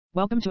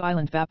Welcome to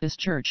Island Baptist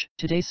Church.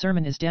 Today's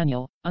sermon is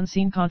Daniel,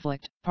 Unseen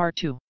Conflict, Part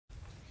 2.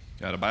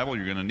 Got a Bible?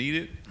 You're going to need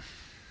it.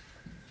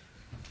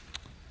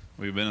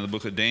 We've been in the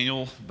book of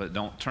Daniel, but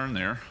don't turn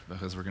there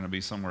because we're going to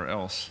be somewhere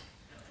else.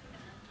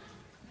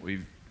 We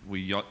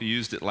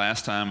used it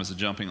last time as a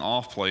jumping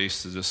off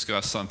place to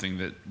discuss something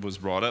that was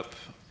brought up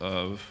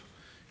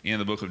in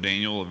the book of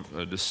Daniel,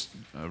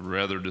 a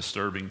rather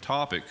disturbing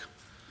topic,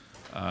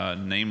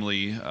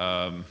 namely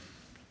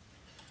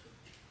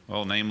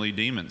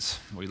demons.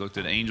 We looked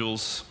at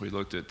angels. We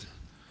looked at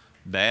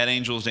bad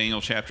angels. Daniel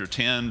chapter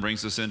 10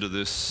 brings us into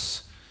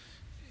this,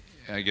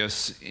 I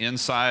guess,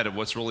 insight of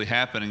what's really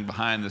happening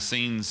behind the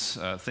scenes,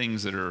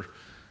 things that are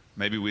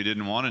maybe we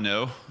didn't want to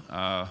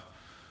know.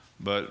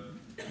 But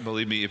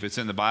believe me, if it's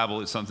in the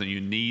Bible, it's something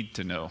you need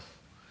to know.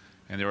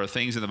 And there are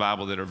things in the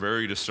Bible that are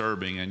very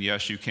disturbing. And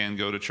yes, you can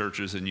go to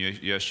churches, and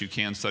yes, you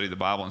can study the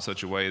Bible in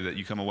such a way that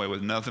you come away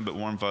with nothing but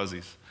warm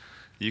fuzzies.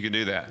 You can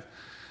do that.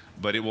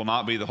 But it will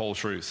not be the whole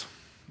truth.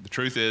 The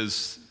truth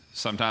is,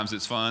 sometimes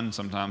it's fun,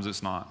 sometimes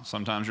it's not.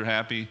 Sometimes you're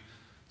happy,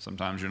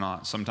 sometimes you're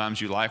not.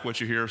 Sometimes you like what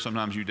you hear,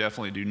 sometimes you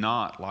definitely do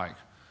not like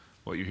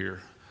what you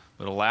hear.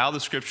 But allow the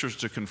scriptures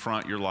to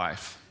confront your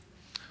life.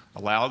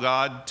 Allow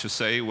God to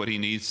say what he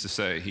needs to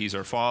say. He's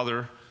our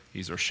Father,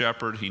 he's our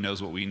shepherd, he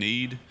knows what we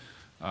need.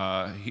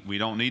 We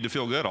don't need to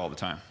feel good all the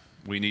time.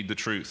 We need the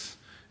truth.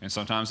 And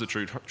sometimes the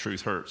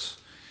truth hurts.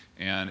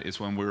 And it's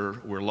when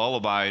we're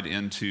lullabied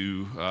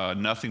into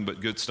nothing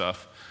but good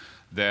stuff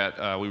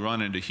that we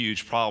run into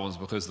huge problems,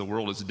 because the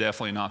world is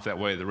definitely not that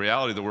way. The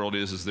reality of the world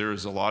is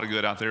there's a lot of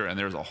good out there and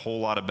there's a whole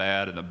lot of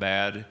bad, and the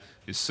bad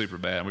is super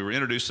bad. And we were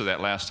introduced to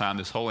that last time,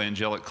 this whole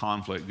angelic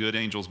conflict, good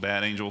angels,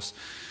 bad angels.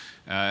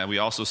 We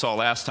also saw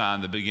last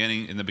time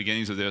in the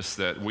beginnings of this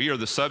that we are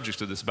the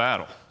subjects of this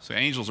battle. So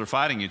angels are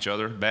fighting each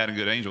other, bad and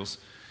good angels,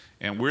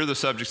 and we're the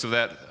subjects of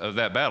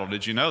that battle.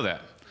 Did you know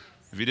that?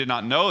 If you did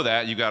not know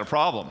that, you've got a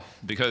problem,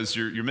 because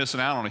you're missing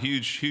out on a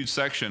huge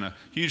section, a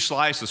huge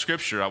slice of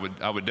Scripture. I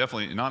would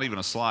definitely, not even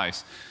a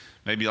slice,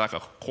 maybe like a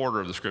quarter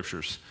of the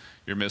Scriptures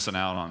you're missing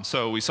out on.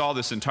 So we saw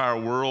this entire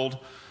world,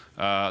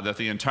 that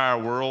the entire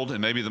world,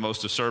 and maybe the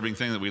most disturbing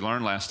thing that we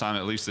learned last time,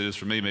 at least it is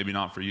for me, maybe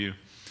not for you,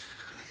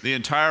 the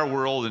entire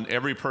world and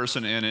every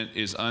person in it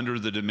is under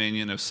the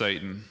dominion of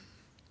Satan,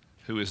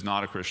 who is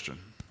not a Christian.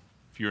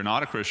 If you're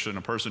not a Christian,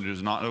 a person who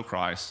does not know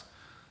Christ,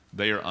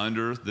 they are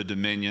under the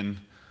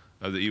dominion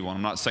of the evil. And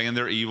I'm not saying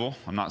they're evil.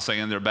 I'm not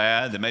saying they're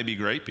bad. They may be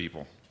great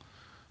people.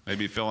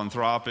 Maybe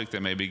philanthropic.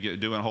 They may be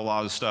doing a whole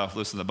lot of stuff.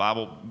 Listen, the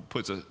Bible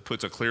puts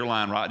a clear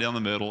line right down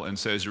the middle and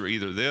says you're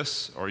either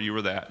this or you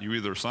are that. You're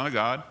either a son of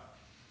God,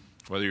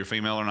 whether you're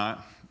female or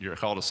not, you're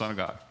called a son of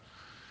God.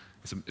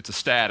 It's a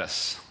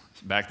status.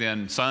 Back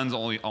then, sons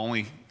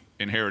only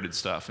inherited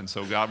stuff. And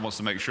so God wants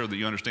to make sure that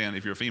you understand,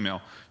 if you're a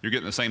female, you're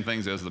getting the same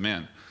things as the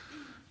men.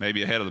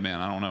 Maybe ahead of the men,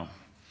 I don't know.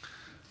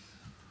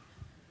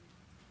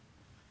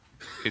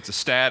 It's a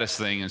status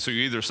thing, and so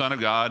you're either a son of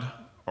God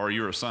or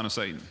you're a son of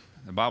Satan.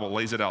 The Bible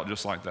lays it out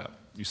just like that.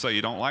 You say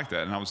you don't like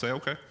that, and I would say,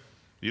 okay,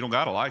 you don't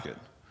got to like it,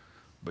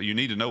 but you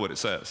need to know what it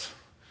says.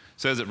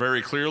 It says it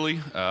very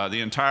clearly.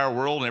 The entire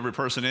world and every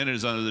person in it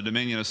is under the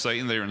dominion of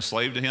Satan. They are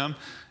enslaved to him,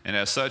 and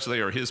as such, they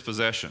are his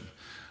possession.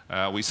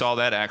 We saw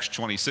that, Acts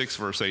 26,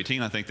 verse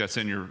 18. I think that's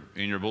in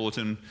your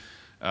bulletin.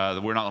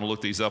 We're not going to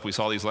look these up. We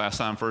saw these last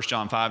time. 1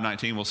 John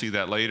 5:19, we'll see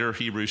that later.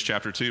 Hebrews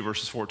chapter 2,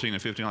 verses 14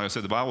 and 15. Like I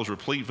said, the Bible is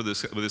replete with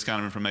this kind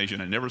of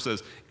information. It never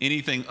says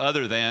anything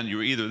other than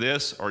you're either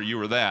this or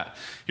you are that.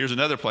 Here's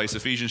another place,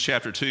 Ephesians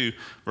chapter 2,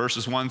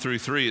 verses 1 through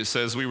 3. It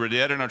says, we were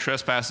dead in our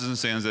trespasses and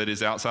sins, that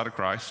is outside of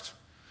Christ,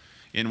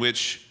 in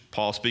which,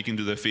 Paul speaking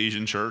to the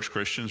Ephesian church,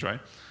 Christians, right?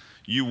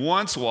 You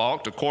once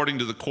walked according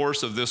to the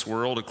course of this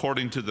world,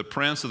 according to the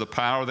prince of the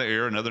power of the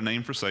air, another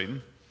name for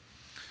Satan,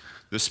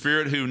 the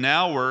spirit who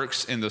now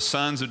works in the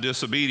sons of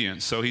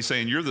disobedience. So he's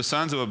saying you're the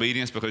sons of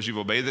obedience because you've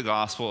obeyed the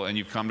gospel and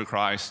you've come to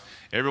Christ.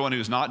 Everyone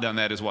who's not done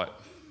that is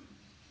what?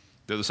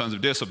 They're the sons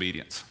of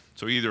disobedience.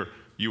 So either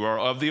you are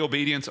of the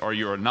obedience or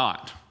you are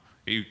not.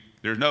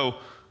 There's no,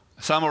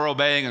 some are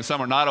obeying and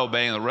some are not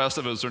obeying, the rest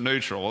of us are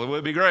neutral. Well, it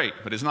would be great,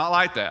 but it's not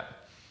like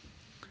that.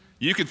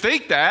 You can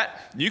think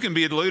that. You can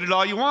be deluded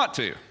all you want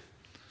to.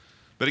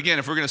 But again,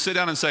 if we're going to sit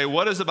down and say,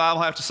 what does the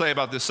Bible have to say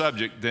about this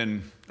subject,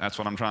 then that's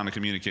what I'm trying to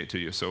communicate to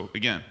you. So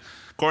again,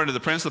 according to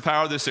the prince of the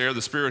power of this air,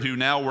 the spirit who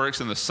now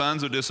works in the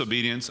sons of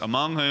disobedience,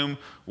 among whom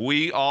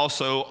we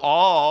also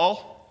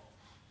all,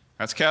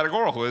 that's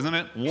categorical, isn't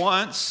it?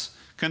 Once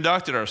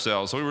conducted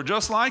ourselves. So we were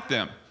just like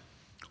them.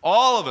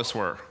 All of us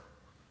were.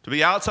 To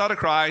be outside of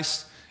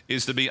Christ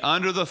is to be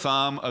under the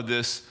thumb of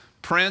this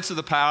prince of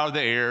the power of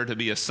the air, to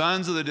be a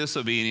sons of the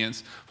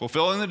disobedience,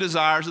 fulfilling the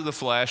desires of the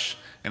flesh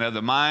and of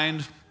the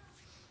mind,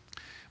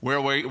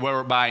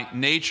 where by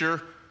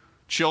nature,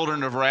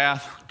 children of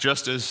wrath,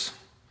 just as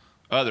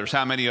others.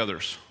 How many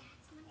others?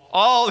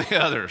 All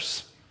the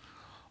others.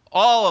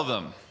 All of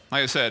them.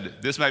 Like I said,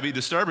 this may be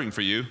disturbing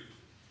for you.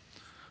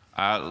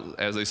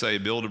 As they say,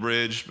 build a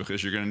bridge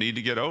because you're going to need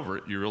to get over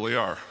it. You really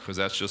are, because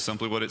that's just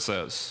simply what it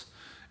says.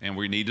 And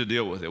we need to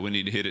deal with it. We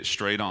need to hit it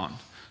straight on.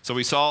 So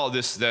we saw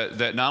this,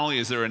 that not only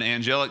is there an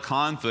angelic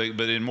conflict,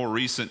 but in more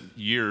recent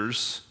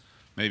years,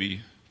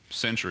 maybe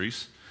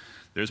centuries,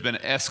 there's been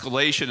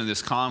escalation in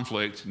this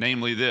conflict,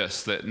 namely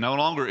this, that no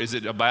longer is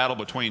it a battle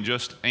between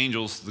just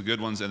angels, the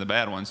good ones and the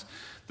bad ones.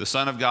 The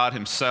Son of God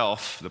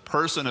himself, the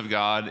person of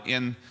God,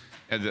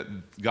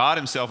 God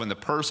himself in the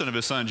person of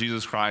his Son,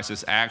 Jesus Christ,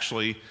 has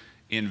actually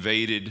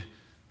invaded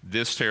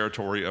this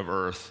territory of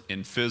earth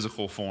in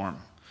physical form.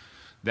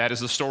 That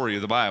is the story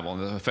of the Bible,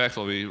 and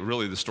effectively,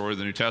 really the story of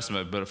the New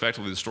Testament, but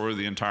effectively the story of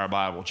the entire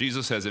Bible.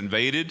 Jesus has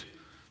invaded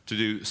to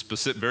do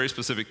very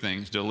specific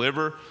things: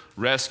 deliver,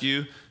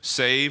 rescue,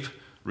 save,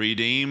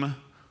 redeem,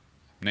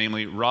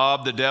 namely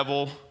rob the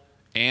devil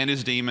and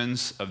his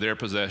demons of their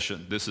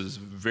possession. This is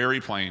very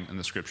plain in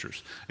the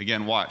scriptures.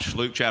 Again, watch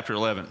Luke chapter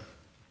 11.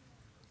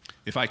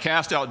 If I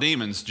cast out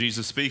demons,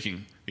 Jesus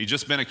speaking, he's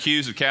just been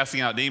accused of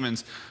casting out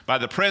demons by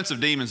the prince of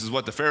demons, is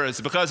what the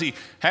Pharisees, because he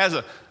has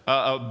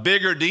a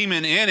bigger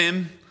demon in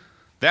him.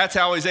 That's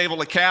how he's able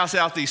to cast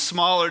out these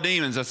smaller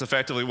demons. That's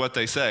effectively what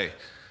they say.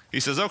 He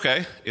says,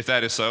 okay, if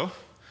that is so,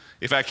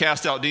 if I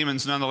cast out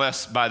demons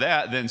nonetheless by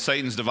that, then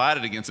Satan's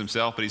divided against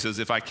himself. But he says,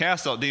 if I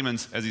cast out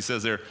demons, as he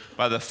says there,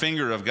 by the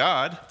finger of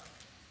God,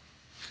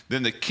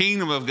 then the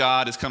kingdom of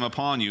God has come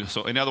upon you.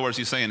 So in other words,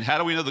 he's saying, how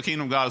do we know the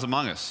kingdom of God is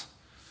among us?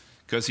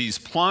 Because he's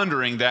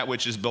plundering that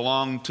which has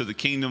belonged to the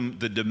kingdom,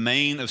 the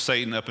domain of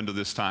Satan up until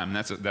this time.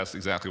 And that's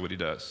exactly what he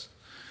does.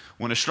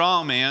 When a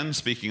strong man,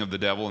 speaking of the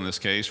devil in this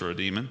case, or a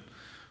demon,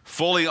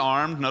 fully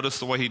armed, notice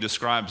the way he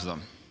describes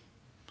them,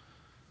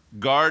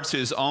 guards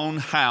his own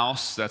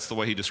house, that's the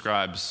way he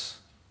describes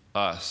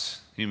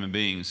us, human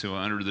beings who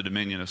are under the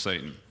dominion of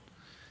Satan.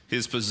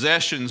 His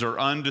possessions are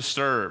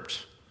undisturbed.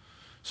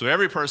 So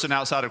every person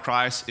outside of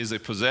Christ is a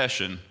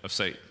possession of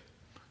Satan.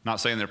 Not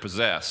saying they're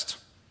possessed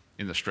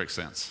in the strict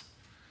sense,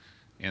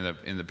 in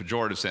the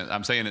pejorative sense.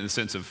 I'm saying in the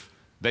sense of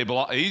they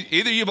belong,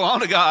 either you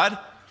belong to God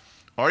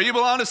or you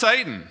belong to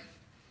Satan.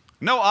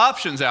 No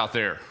options out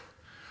there.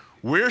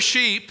 We're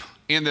sheep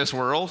in this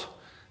world,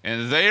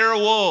 and they are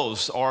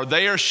wolves, or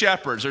they are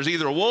shepherds. There's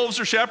either wolves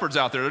or shepherds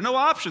out there. There are no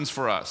options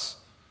for us.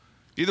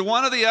 Either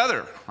one or the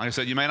other. Like I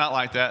said, you may not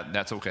like that.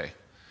 That's okay.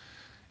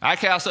 I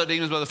cast out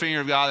demons by the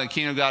finger of God, and the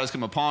kingdom of God has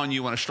come upon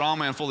you. When a strong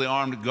man fully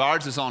armed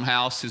guards his own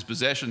house, his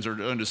possessions are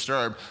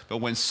undisturbed. But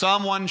when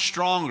someone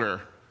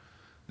stronger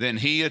than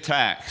he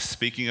attacks,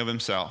 speaking of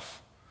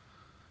himself,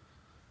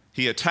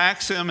 he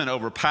attacks him and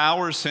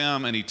overpowers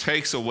him, and he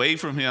takes away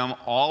from him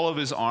all of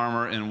his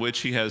armor in which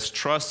he has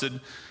trusted,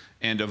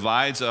 and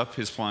divides up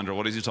his plunder.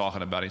 What is he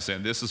talking about? He's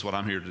saying, this is what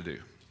I'm here to do.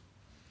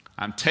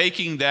 I'm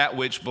taking that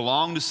which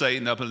belonged to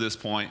Satan up to this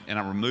point, and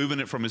I'm removing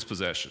it from his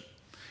possession.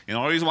 And the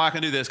only reason why I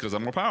can do this is because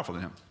I'm more powerful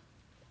than him.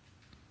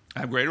 I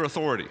have greater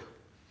authority.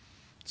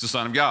 It's the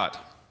Son of God.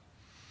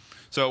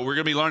 So we're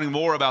going to be learning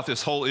more about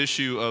this whole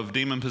issue of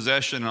demon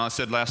possession. And I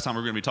said last time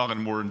we're going to be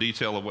talking more in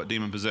detail of what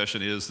demon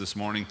possession is this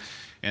morning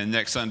and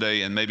next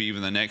Sunday, and maybe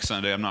even the next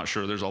Sunday. I'm not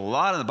sure. There's a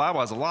lot in the Bible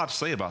has a lot to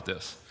say about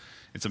this.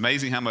 It's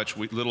amazing how much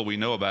little we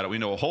know about it. We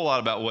know a whole lot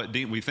about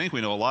we think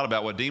we know a lot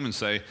about what demons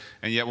say,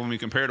 and yet when we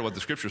compare to what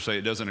the scriptures say,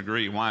 it doesn't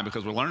agree. Why?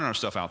 Because we're learning our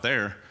stuff out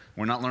there.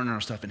 We're not learning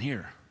our stuff in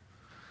here.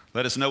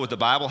 Let us know what the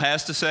Bible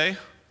has to say.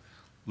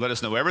 Let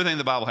us know everything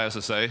the Bible has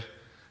to say,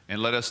 and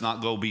let us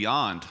not go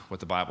beyond what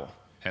the Bible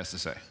has to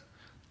say.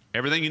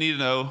 Everything you need to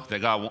know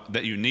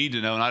that you need to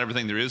know, not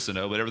everything there is to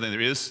know, but everything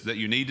there is that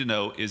you need to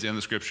know is in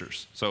the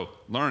scriptures. So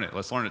learn it.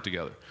 Let's learn it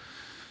together.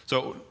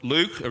 So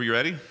Luke, are you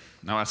ready?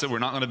 Now, I said we're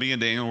not going to be in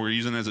Daniel. We're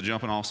using it as a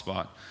jumping off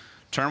spot.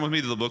 Turn with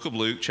me to the book of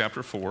Luke,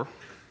 chapter 4.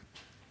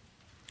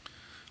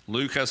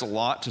 Luke has a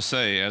lot to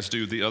say, as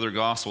do the other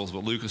Gospels,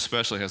 but Luke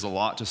especially has a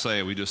lot to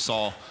say. We just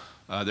saw,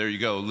 there you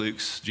go,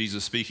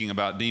 Jesus speaking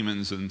about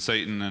demons and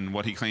Satan and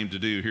what he claimed to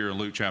do here in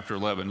Luke chapter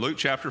 11. Luke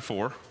chapter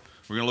 4,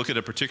 we're going to look at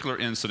a particular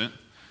incident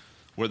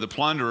where the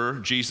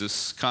plunderer,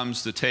 Jesus,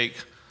 comes to take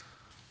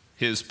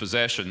his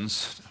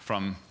possessions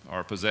from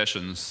our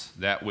possessions,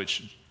 that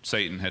which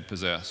Satan had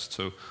possessed.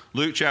 So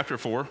Luke chapter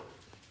 4,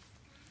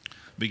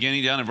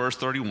 beginning down in verse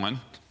 31.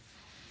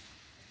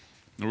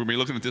 We're going to be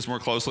looking at this more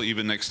closely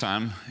even next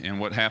time and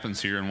what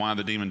happens here and why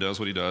the demon does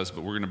what he does,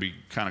 but we're going to be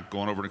kind of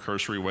going over in a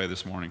cursory way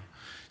this morning.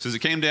 It says, it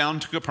came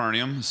down to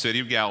Capernaum, the city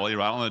of Galilee,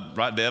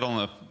 right dead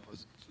on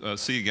the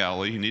Sea of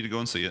Galilee. You need to go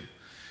and see it.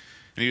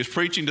 And he was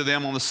preaching to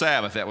them on the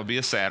Sabbath. That would be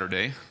a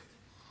Saturday,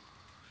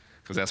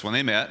 because that's when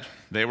they met.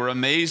 They were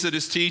amazed at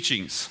his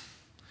teachings,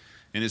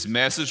 and his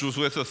message was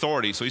with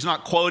authority. So he's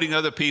not quoting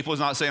other people. He's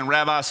not saying,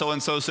 Rabbi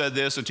so-and-so said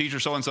this, and teacher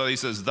so-and-so. He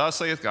says, thus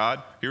saith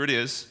God. Here it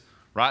is,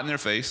 right in their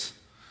face.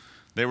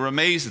 They were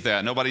amazed at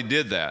that. Nobody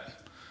did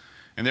that.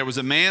 And there was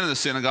a man in the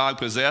synagogue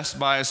possessed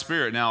by a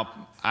spirit.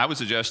 Now, I would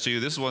suggest to you,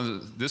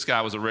 this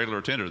guy was a regular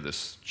attender of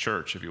this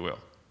church, if you will,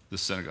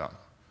 this synagogue.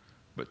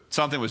 But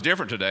something was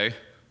different today.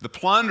 The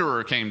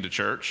plunderer came to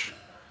church,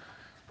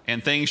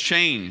 and things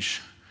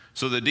change.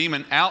 So the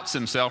demon outs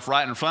himself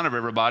right in front of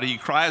everybody. He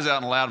cries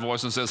out in a loud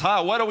voice and says,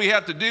 what do we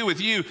have to do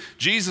with you,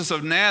 Jesus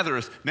of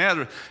Nazareth?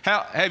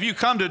 How have you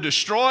come to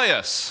destroy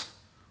us?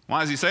 Why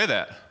does he say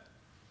that?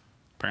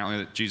 Apparently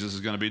that Jesus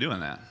is going to be doing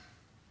that.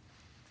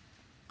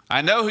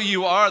 I know who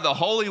you are, the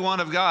Holy One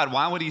of God.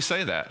 Why would he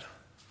say that?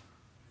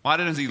 Why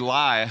doesn't he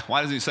lie?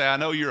 Why doesn't he say, I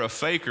know you're a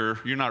faker,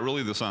 you're not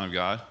really the Son of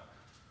God?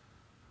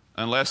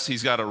 Unless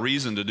he's got a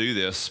reason to do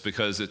this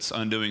because it's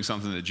undoing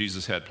something that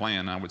Jesus had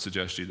planned. I would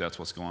suggest to you that's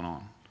what's going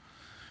on.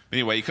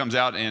 Anyway, he comes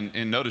out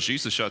and notice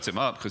Jesus shuts him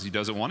up because he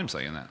doesn't want him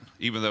saying that.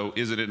 Even though,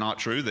 isn't it not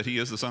true that he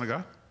is the Son of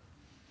God?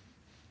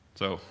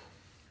 So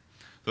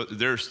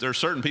there's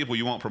certain people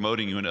you want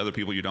promoting you and other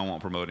people you don't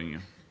want promoting you.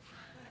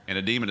 And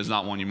a demon is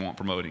not one you want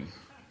promoting.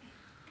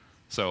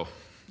 So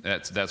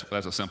that's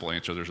a simple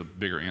answer. There's a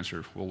bigger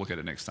answer. We'll look at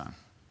it next time.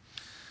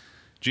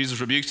 Jesus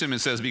rebukes him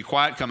and says, be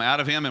quiet, come out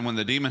of him. And when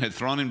the demon had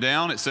thrown him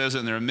down, it says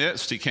in their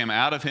midst, he came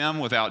out of him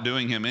without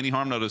doing him any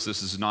harm. Notice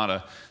this is not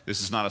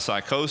a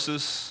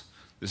psychosis.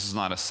 This is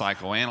not a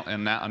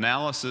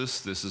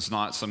psychoanalysis. This is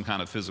not some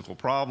kind of physical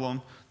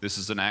problem. This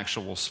is an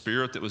actual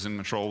spirit that was in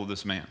control of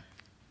this man.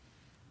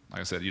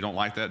 Like I said, you don't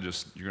like that,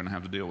 you're going to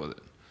have to deal with it.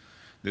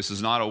 This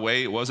is not a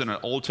way, it wasn't an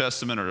Old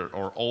Testament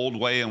or old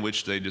way in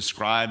which they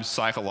described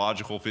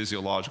psychological,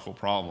 physiological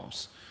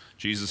problems.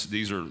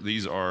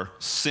 These are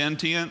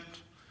sentient,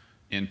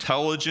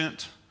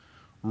 intelligent,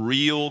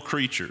 real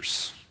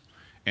creatures.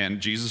 And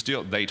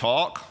they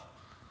talk,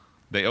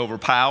 they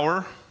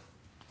overpower,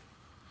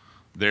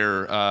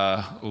 they're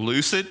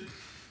lucid.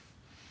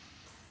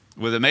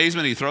 With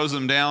amazement, he throws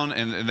them down,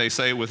 and they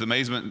say, with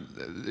amazement,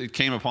 it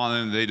came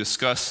upon them, they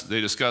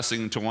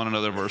discussing to one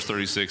another, verse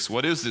 36,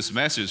 what is this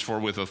message? For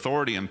with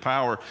authority and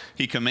power,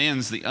 he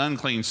commands the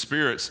unclean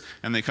spirits,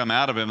 and they come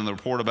out of him, and the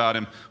report about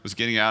him was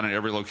getting out in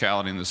every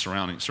locality in the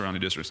surrounding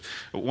districts.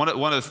 One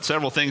of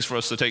several things for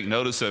us to take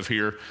notice of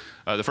here,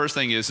 the first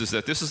thing is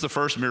that this is the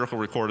first miracle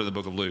recorded in the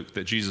book of Luke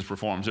that Jesus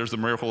performs. There's the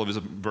miracle of his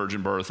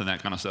virgin birth and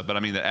that kind of stuff, but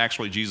I mean that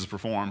actually Jesus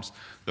performs.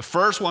 The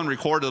first one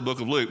recorded in the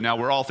book of Luke, now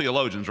we're all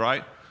theologians,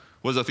 right?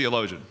 What is a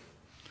theologian?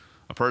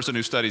 A person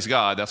who studies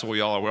God. That's what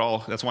we all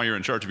are. That's why you're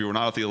in church. If you were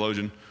not a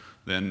theologian,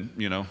 then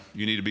you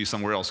need to be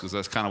somewhere else because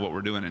that's kind of what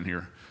we're doing in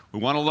here. We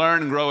want to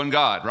learn and grow in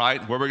God, right?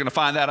 Where we're going to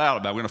find that out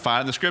about? We're going to find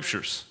it in the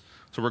Scriptures.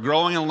 So we're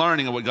growing and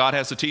learning of what God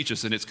has to teach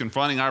us, and it's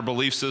confronting our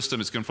belief system.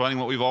 It's confronting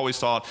what we've always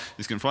taught.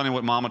 It's confronting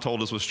what Mama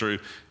told us was true,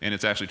 and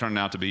it's actually turning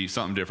out to be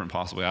something different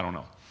possibly. I don't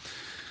know.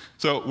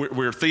 So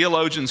we're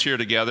theologians here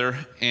together,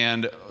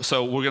 and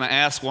so we're going to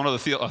ask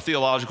a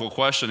theological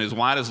question is,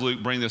 why does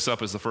Luke bring this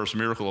up as the first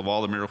miracle of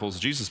all the miracles?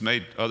 Jesus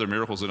made other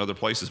miracles in other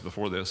places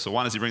before this, so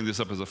why does he bring this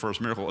up as the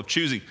first miracle of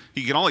choosing?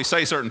 He can only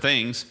say certain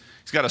things.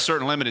 He's got a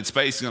certain limited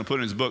space he's going to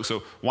put in his book,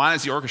 so why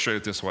does he orchestrate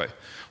it this way?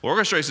 Well,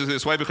 orchestrates it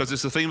this way because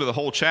it's the theme of the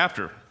whole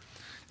chapter.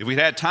 If we'd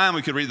had time,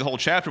 we could read the whole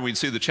chapter. We'd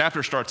see the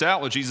chapter starts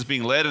out with Jesus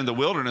being led in the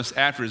wilderness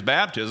after his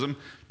baptism,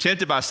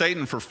 tempted by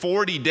Satan for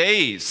 40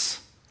 days.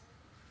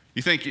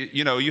 You think,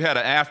 you had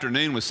an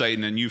afternoon with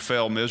Satan and you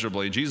fell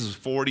miserably. Jesus,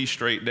 40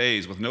 straight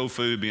days with no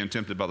food being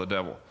tempted by the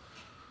devil.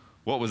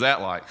 What was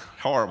that like?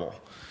 Horrible.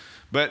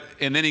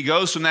 And then he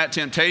goes from that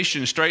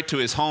temptation straight to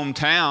his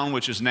hometown,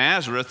 which is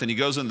Nazareth, and he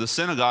goes into the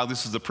synagogue.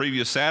 This is the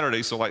previous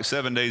Saturday, so like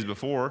 7 days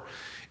before.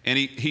 And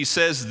he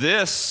says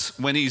this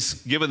when he's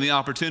given the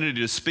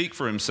opportunity to speak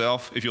for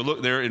himself. If you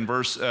look there in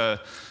verse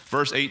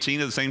 18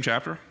 of the same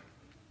chapter,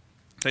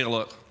 take a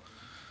look.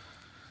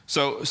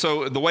 So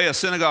the way a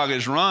synagogue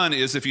is run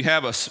is if you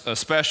have a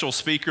special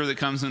speaker that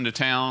comes into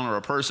town or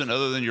a person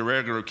other than your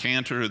regular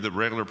cantor, the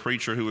regular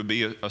preacher who would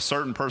be a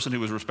certain person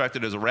who was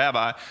respected as a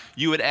rabbi,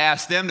 you would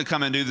ask them to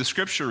come and do the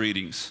scripture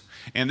readings.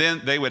 And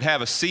then they would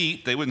have a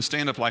seat. They wouldn't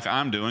stand up like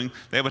I'm doing.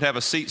 They would have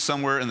a seat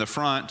somewhere in the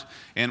front,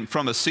 and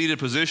from a seated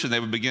position, they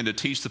would begin to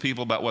teach the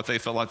people about what they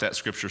felt like that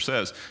scripture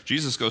says.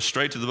 Jesus goes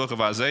straight to the book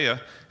of Isaiah,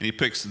 and he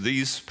picks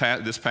this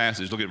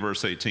passage. Look at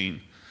verse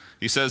 18.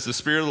 He says, the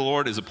Spirit of the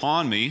Lord is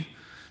upon me,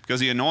 because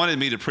he anointed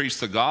me to preach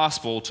the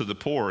gospel to the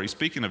poor. He's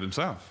speaking of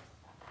himself.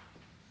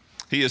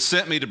 He has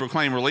sent me to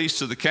proclaim release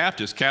to the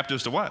captives.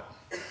 Captives to what?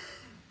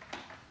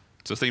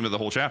 It's the theme of the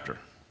whole chapter.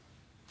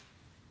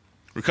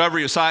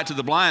 Recovery of sight to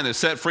the blind, that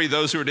set free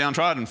those who are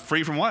downtrodden.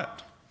 Free from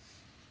what?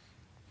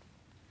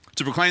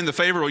 To proclaim the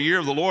favorable year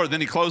of the Lord.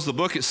 Then he closed the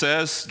book, it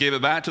says, gave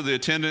it back to the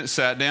attendant,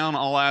 sat down,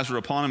 all eyes were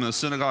upon him, and the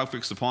synagogue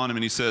fixed upon him,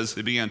 and he says,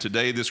 it began,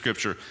 today this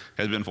scripture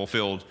has been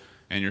fulfilled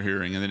in your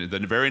hearing. And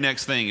then the very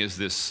next thing is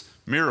this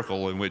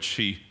miracle in which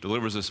he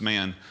delivers this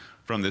man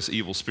from this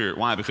evil spirit.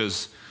 Why?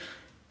 Because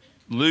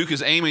Luke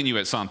is aiming you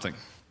at something.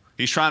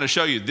 He's trying to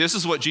show you this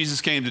is what Jesus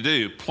came to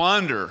do.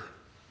 Plunder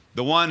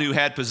the one who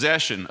had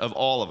possession of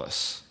all of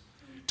us.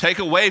 Take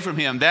away from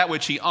him that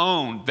which he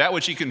owned, that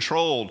which he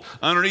controlled.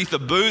 Underneath the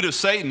boot of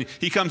Satan,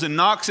 he comes and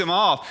knocks him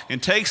off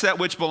and takes that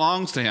which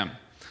belongs to him.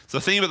 It's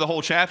the theme of the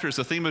whole chapter. It's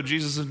the theme of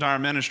Jesus' entire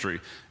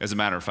ministry, as a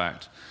matter of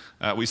fact.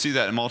 We see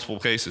that in multiple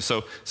cases.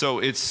 So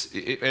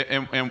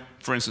and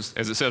for instance,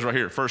 as it says right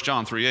here, 1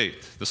 John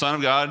 3:8, the Son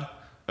of God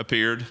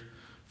appeared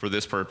for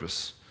this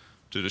purpose,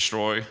 to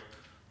destroy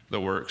the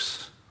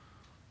works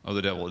of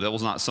the devil. The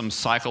devil's not some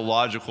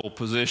psychological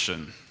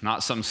position,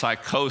 not some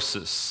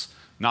psychosis,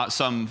 not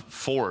some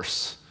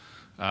force.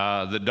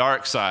 The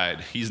dark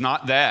side, he's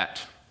not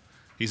that.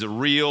 He's a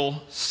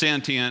real,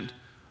 sentient,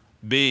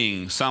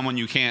 being, someone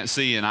you can't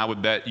see, and I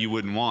would bet you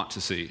wouldn't want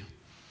to see.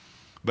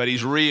 But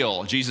he's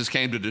real. Jesus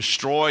came to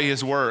destroy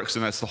his works,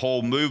 and that's the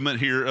whole movement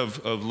here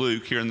of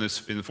Luke here in the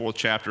 4th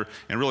chapter,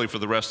 and really for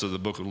the rest of the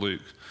book of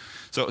Luke.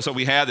 So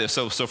we have this.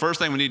 So first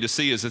thing we need to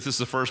see is that this is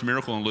the first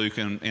miracle in Luke,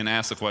 and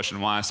ask the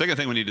question why. Second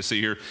thing we need to see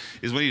here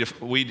is we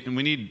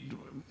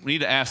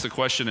need to ask the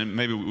question, and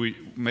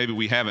maybe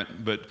we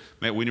haven't, but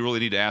we really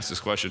need to ask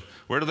this question: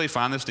 where do they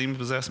find this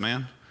demon-possessed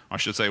man? Or I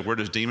should say, where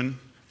does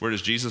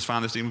Jesus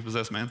find this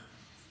demon-possessed man?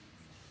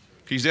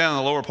 He's down in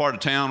the lower part of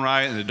town,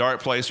 right, in a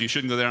dark place. You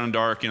shouldn't go there in the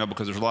dark,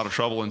 because there's a lot of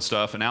trouble and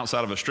stuff. And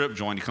outside of a strip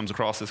joint, he comes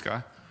across this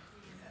guy,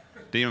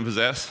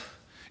 demon-possessed.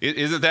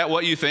 Isn't that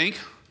what you think?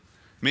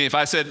 I mean, if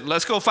I said,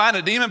 let's go find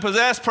a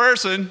demon-possessed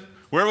person,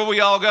 where would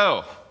we all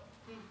go?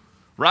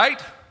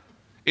 Right?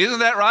 Isn't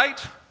that right?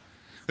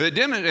 And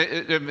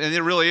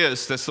it really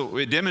is.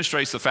 It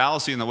demonstrates the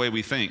fallacy in the way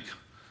we think,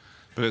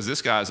 because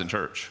this guy's in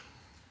church.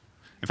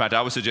 In fact,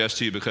 I would suggest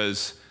to you,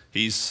 because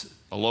he's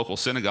a local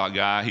synagogue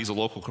guy, he's a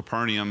local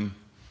Capernaum,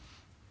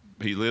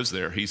 he lives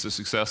there, he's a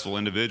successful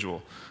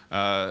individual.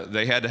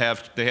 They had to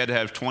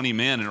have 20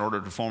 men in order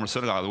to form a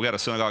synagogue. We got a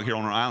synagogue here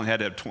on our island.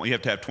 You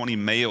have to have 20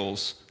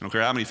 males. I don't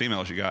care how many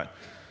females you got.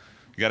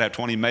 You got to have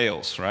 20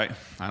 males, right?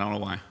 I don't know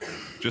why.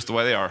 Just the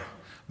way they are.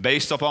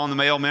 Based upon the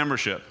male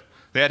membership.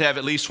 They had to have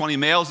at least 20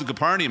 males in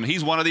Capernaum.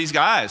 He's one of these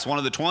guys, one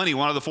of the 20,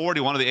 one of the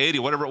 40, one of the 80,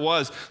 whatever it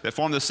was that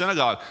formed the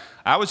synagogue.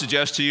 I would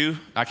suggest to you,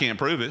 I can't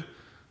prove it,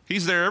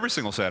 he's there every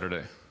single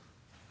Saturday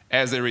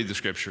as they read the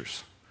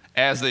scriptures,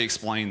 as they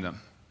explain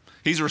them.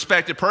 He's a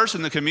respected person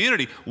in the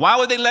community. Why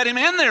would they let him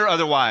in there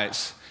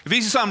otherwise? If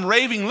he's some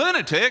raving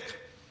lunatic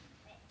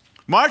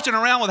marching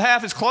around with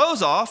half his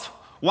clothes off,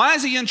 why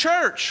is he in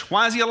church?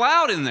 Why is he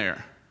allowed in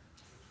there?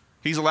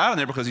 He's allowed in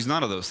there because he's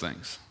none of those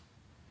things.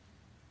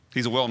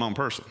 He's a well-known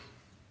person,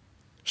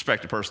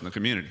 respected person in the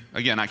community.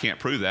 Again, I can't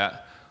prove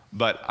that,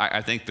 but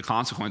I think the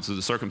consequences of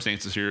the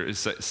circumstances here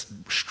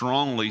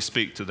strongly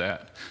speak to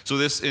that. So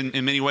this, in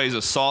many ways,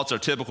 assaults our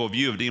typical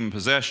view of demon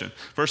possession.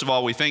 First of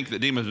all, we think that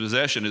demon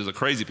possession is the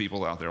crazy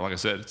people out there. Like I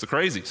said, it's the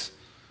crazies.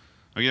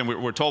 Again,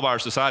 we're told by our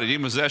society,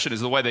 demon possession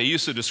is the way they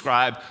used to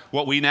describe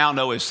what we now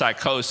know as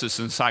psychosis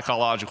and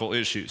psychological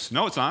issues.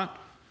 No, it's not.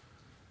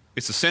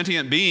 It's a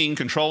sentient being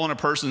controlling a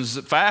person's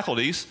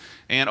faculties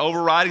and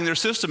overriding their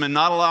system and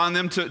not allowing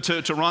them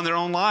to run their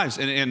own lives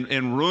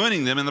and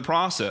ruining them in the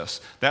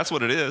process. That's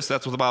what it is.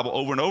 That's what the Bible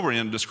over and over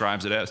again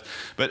describes it as.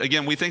 But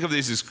again, we think of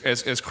these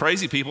as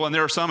crazy people, and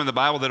there are some in the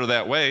Bible that are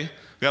that way.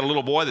 We've got a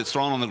little boy that's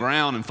thrown on the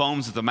ground and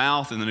foams at the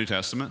mouth in the New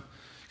Testament.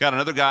 Got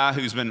another guy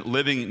who's been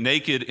living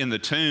naked in the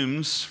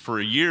tombs for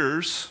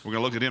years. We're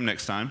going to look at him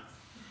next time.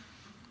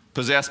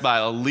 Possessed by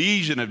a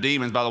legion of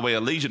demons. By the way,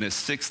 a legion is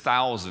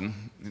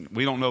 6,000.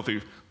 We don't know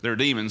if they're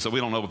demons, so we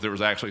don't know if there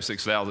was actually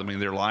 6,000. I mean,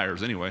 they're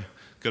liars anyway.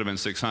 Could have been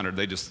 600.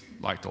 They just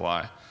like to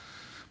lie.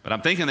 But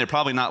I'm thinking they're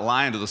probably not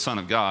lying to the Son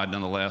of God,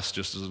 nonetheless,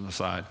 just as an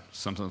aside,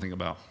 something to think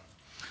about.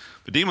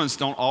 But demons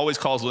don't always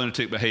cause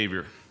lunatic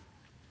behavior.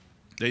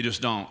 They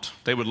just don't.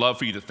 They would love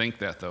for you to think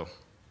that, though.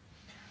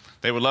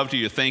 They would love for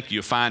you to think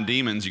you find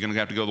demons, you're going to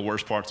have to go to the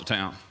worst parts of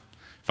town.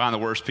 Find the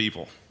worst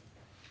people.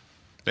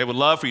 They would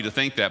love for you to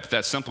think that, but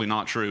that's simply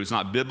not true. It's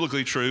not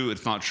biblically true.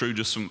 It's not true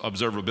just from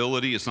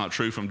observability. It's not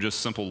true from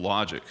just simple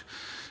logic.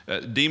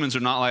 Demons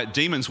are not like,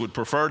 demons would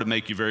prefer to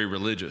make you very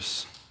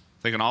religious.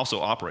 They can also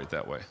operate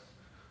that way.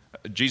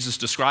 Jesus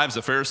describes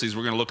the Pharisees,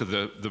 we're going to look at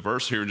the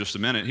verse here in just a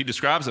minute. He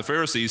describes the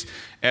Pharisees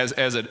as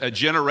a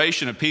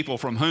generation of people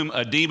from whom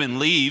a demon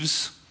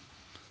leaves.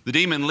 The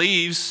demon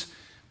leaves.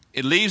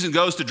 It leaves and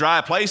goes to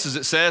dry places,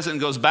 it says, and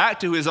goes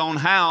back to his own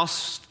house,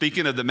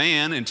 speaking of the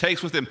man, and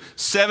takes with him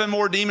 7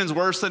 more demons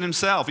worse than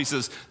himself. He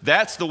says,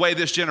 that's the way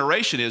this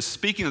generation is.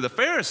 Speaking of the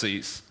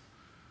Pharisees.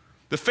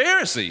 The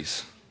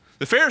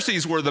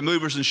Pharisees were the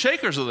movers and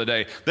shakers of the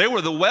day. They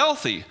were the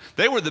wealthy.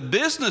 They were the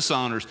business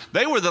owners.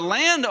 They were the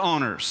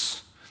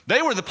landowners.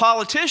 They were the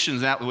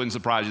politicians. That wouldn't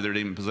surprise you, they're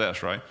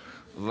demon-possessed, right?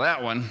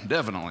 That one,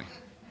 definitely.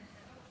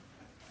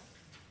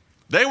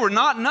 They were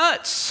not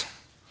nuts.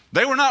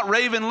 They were not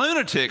raving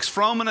lunatics,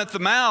 foaming at the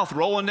mouth,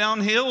 rolling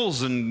down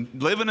hills and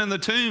living in the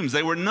tombs.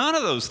 They were none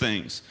of those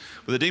things.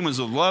 But the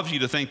demons would love you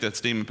to think that's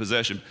demon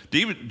possession.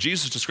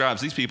 Jesus describes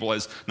these people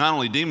as not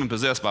only demon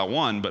possessed by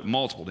one, but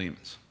multiple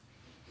demons.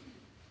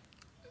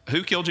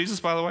 Who killed Jesus,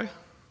 by the way?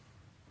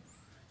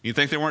 You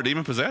think they weren't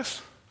demon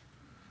possessed?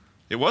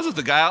 It wasn't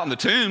the guy out in the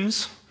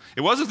tombs.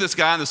 It wasn't this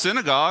guy in the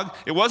synagogue.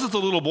 It wasn't the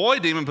little boy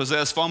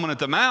demon-possessed foaming at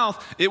the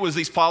mouth. It was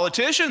these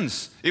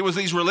politicians. It was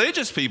these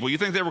religious people. You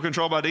think they were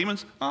controlled by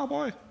demons? Oh,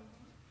 boy.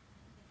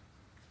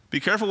 Be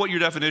careful what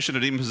your definition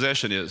of demon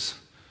possession is.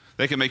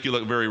 They can make you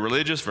look very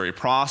religious, very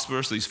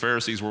prosperous. These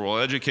Pharisees were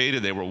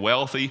well-educated. They were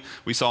wealthy.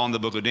 We saw in the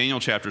book of Daniel,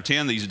 chapter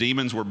 10, these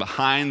demons were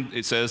behind,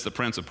 it says, the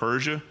prince of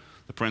Persia,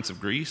 the prince of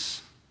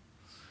Greece.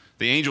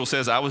 The angel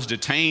says, I was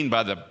detained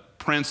by the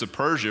prince of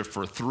Persia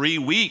for 3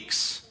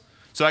 weeks.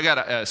 So I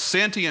got a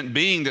sentient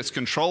being that's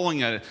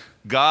controlling a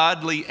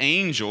godly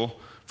angel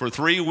for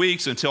 3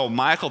 weeks until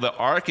Michael, the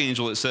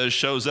archangel, it says,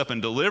 shows up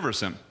and delivers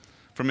him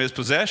from his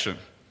possession.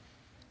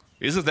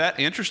 Isn't that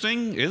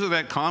interesting? Isn't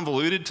that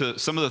convoluted to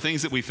some of the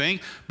things that we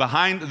think?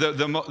 Behind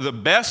the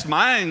best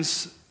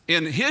minds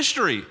in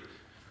history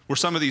were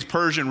some of these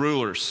Persian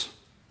rulers.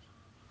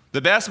 The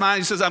best mind,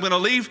 he says, I'm going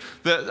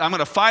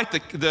to fight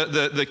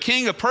the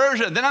king of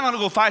Persia, and then I'm going to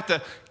go fight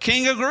the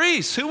king of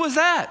Greece. Who was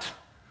that?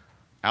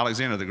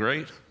 Alexander the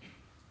Great.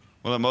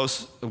 One of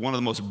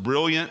the most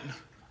brilliant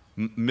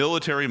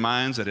military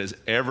minds that has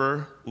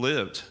ever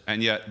lived.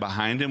 And yet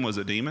behind him was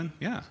a demon?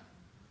 Yeah.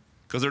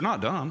 Because they're not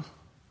dumb.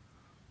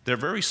 They're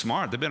very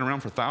smart. They've been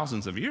around for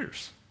thousands of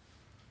years.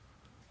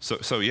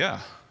 So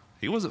yeah,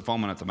 he wasn't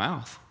foaming at the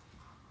mouth.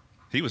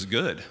 He was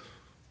good.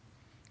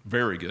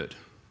 Very good.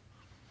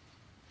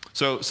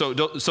 So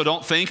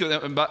don't think,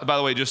 by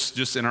the way,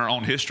 just in our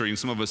own history, and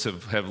some of us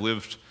have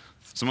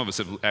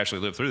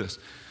actually lived through this.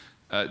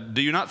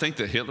 Do you not think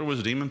that Hitler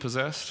was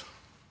demon-possessed?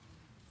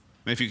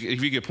 I mean,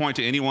 if you could point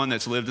to anyone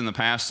that's lived in the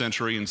past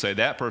century and say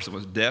that person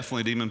was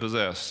definitely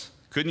demon-possessed,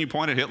 couldn't you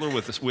point at Hitler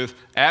with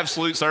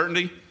absolute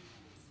certainty?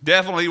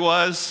 Definitely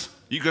was.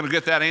 You're going to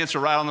get that answer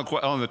right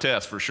on the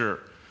test for sure.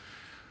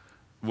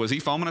 Was he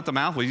foaming at the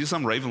mouth? Was he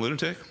some raving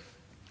lunatic?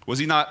 Was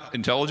he not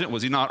intelligent?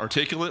 Was he not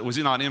articulate? Was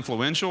he not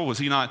influential? Was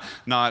he not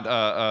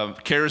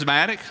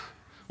charismatic?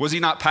 Was he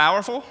not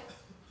powerful?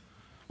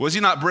 Was he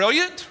not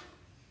brilliant?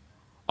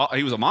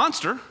 He was a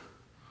monster.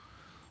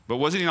 But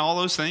was he in all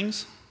those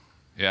things?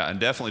 Yeah, and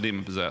definitely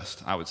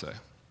demon-possessed, I would say.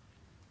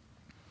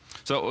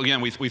 So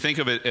again, we think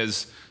of it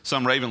as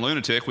some raving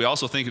lunatic. We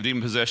also think of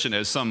demon possession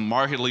as some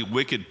markedly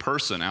wicked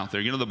person out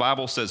there. You know, the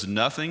Bible says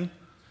nothing,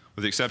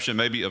 with the exception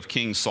maybe of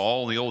King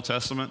Saul in the Old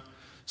Testament,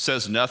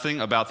 says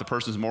nothing about the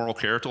person's moral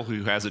character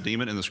who has a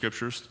demon in the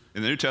Scriptures.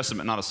 In the New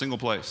Testament, not a single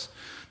place.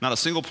 Not a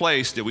single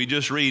place did we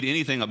just read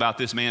anything about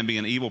this man being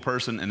an evil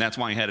person, and that's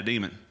why he had a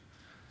demon.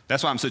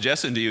 That's why I'm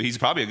suggesting to you he's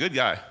probably a good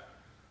guy.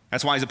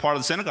 That's why he's a part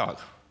of the synagogue.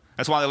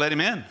 That's why they let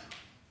him in.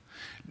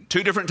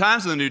 2 different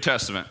times in the New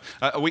Testament.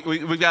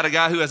 We've got a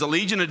guy who has a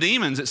legion of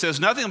demons. It says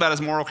nothing about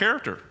his moral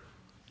character.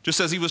 Just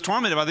says he was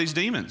tormented by these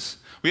demons.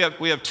 We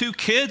have 2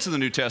 kids in the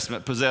New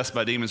Testament possessed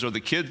by demons, or the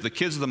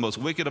kids are the most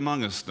wicked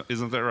among us.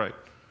 Isn't that right?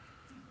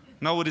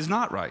 No, it is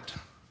not right.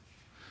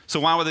 So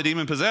why were they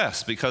demon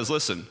possessed? Because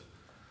listen,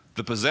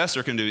 the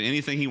possessor can do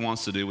anything he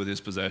wants to do with his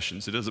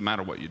possessions. It doesn't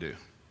matter what you do.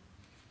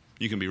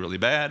 You can be really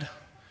bad.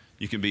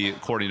 You can be,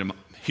 according to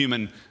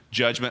human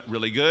judgment,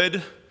 really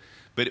good.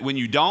 But when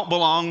you don't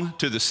belong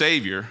to the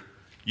Savior,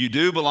 you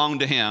do belong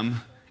to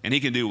Him, and He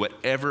can do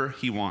whatever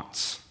He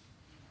wants.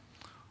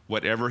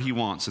 Whatever He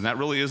wants. And that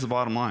really is the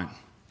bottom line.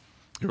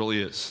 It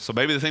really is. So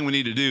maybe the thing we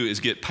need to do is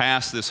get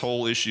past this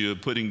whole issue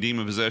of putting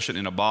demon possession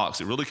in a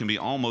box. It really can be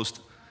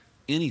almost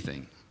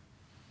anything.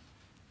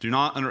 Do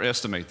not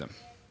underestimate them.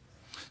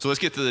 So let's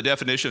get to the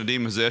definition of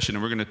demon possession,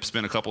 and we're going to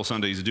spend a couple of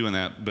Sundays doing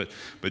that, but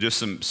just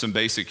some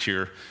basic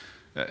here.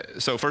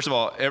 So first of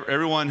all,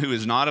 everyone who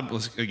is not,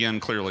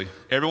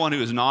 everyone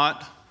who is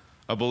not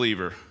a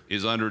believer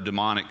is under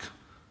demonic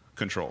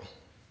control.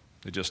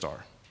 They just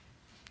are.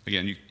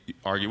 Again, you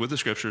argue with the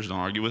Scriptures, don't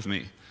argue with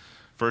me.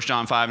 1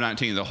 John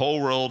 5:19, the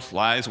whole world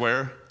lies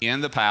where?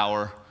 In the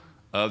power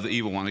of the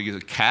evil one. He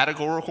gives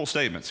categorical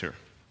statements here.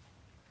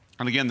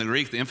 And again, the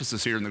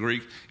emphasis here in the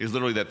Greek is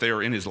literally that they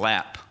are in his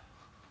lap.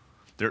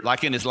 They're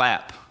like in his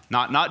lap.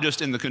 Not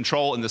just in the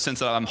control in the sense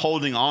that I'm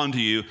holding on to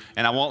you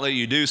and I won't let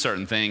you do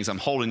certain things, I'm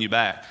holding you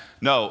back.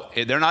 No,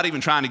 they're not even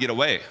trying to get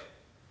away.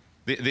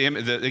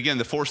 Again,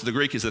 the force of the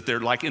Greek is that they're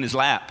like in his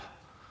lap.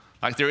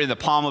 Like they're in the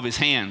palm of his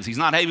hands. He's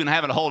not even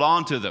having to hold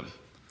on to them.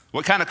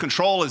 What kind of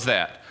control is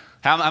that?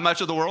 How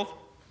much of the world?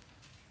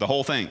 The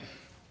whole thing.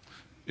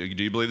 Do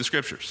you believe the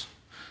Scriptures?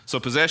 So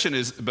possession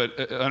is,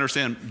 but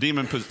understand,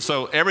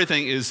 so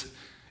everything is,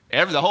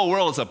 the whole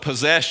world is a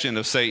possession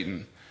of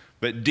Satan.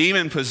 But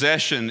demon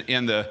possession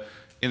in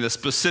the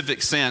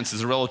specific sense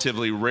is a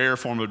relatively rare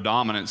form of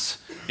dominance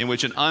in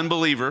which an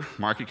unbeliever,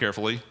 mark it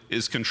carefully,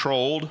 is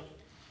controlled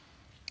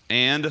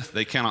and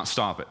they cannot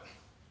stop it,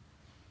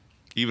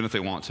 even if they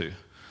want to.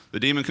 The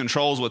demon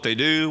controls what they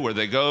do, where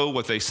they go,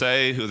 what they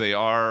say, who they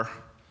are,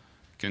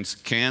 can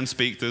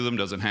speak through them,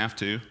 doesn't have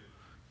to.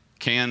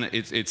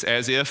 It's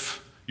as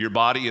if your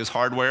body is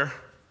hardware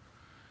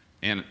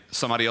and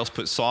somebody else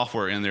put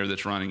software in there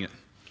that's running it,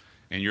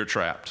 and you're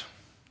trapped.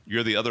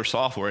 You're the other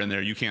software in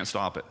there, you can't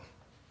stop it.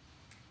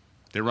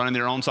 They're running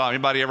their own software.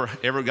 Anybody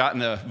ever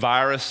gotten a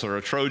virus or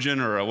a Trojan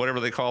or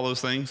whatever they call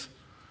those things?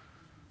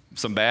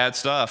 Some bad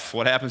stuff.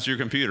 What happens to your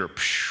computer?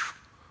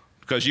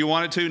 Because you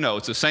want it to? No,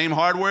 it's the same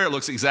hardware. It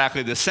looks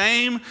exactly the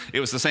same. It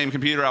was the same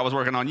computer I was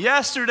working on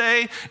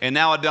yesterday, and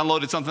now I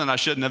downloaded something I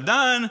shouldn't have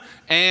done,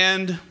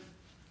 and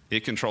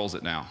it controls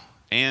it now,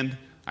 and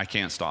I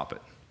can't stop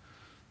it.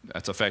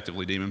 That's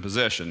effectively demon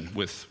possession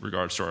with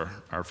regards to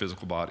our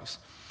physical bodies.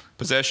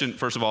 Possession,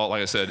 first of all,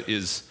 like I said,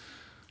 is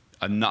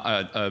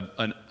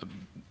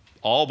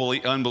all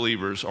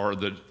unbelievers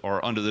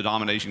are under the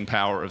dominating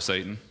power of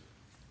Satan.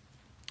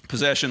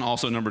 Possession,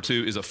 also number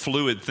 2, is a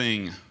fluid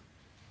thing.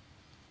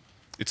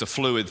 It's a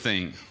fluid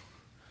thing.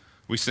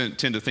 We tend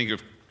to think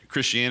of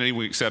Christianity,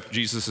 we accept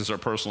Jesus as our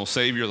personal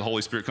Savior. The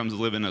Holy Spirit comes to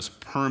live in us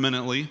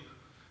permanently,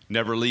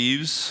 never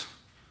leaves.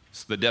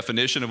 So the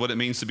definition of what it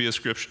means to be a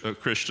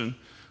Christian,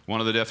 one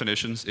of the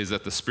definitions, is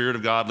that the Spirit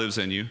of God lives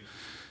in you.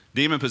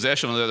 Demon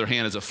possession, on the other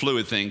hand, is a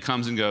fluid thing,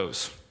 comes and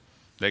goes.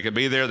 They can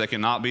be there, they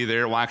can not be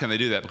there. Why can they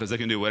do that? Because they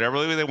can do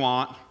whatever they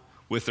want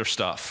with their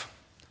stuff.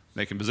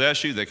 They can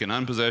possess you, they can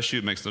unpossess you,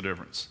 it makes no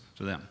difference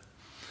to them.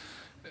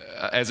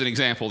 As an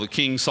example, the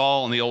King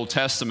Saul in the Old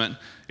Testament,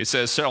 it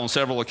says on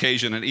several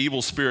occasions, an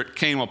evil spirit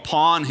came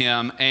upon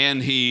him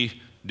and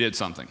he did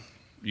something.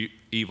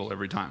 Evil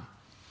every time.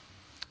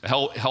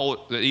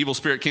 The evil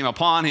spirit came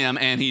upon him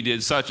and he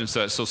did such and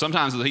such. So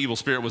sometimes the evil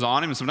spirit was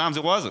on him and sometimes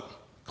it wasn't,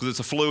 because it's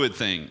a fluid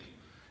thing.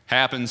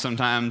 Happens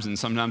sometimes and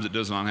sometimes it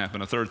does not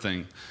happen. A third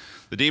thing,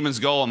 the demon's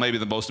goal, and maybe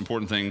the most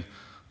important thing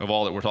of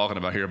all that we're talking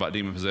about here about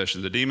demon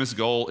possession, the demon's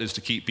goal is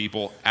to keep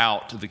people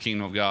out of the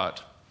kingdom of God,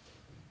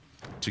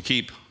 to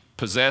keep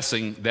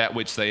possessing that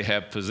which they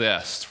have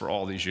possessed for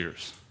all these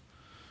years.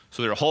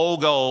 So their whole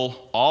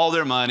goal, all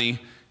their money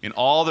and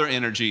all their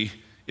energy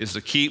is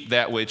to keep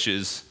that which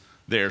is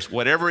theirs,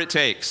 whatever it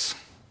takes,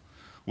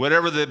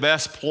 whatever the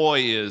best ploy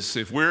is.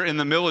 If we're in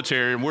the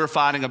military and we're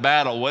fighting a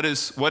battle, what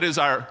is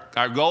our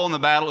goal in the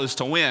battle is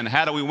to win.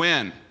 How do we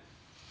win?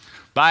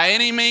 By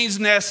any means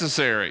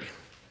necessary,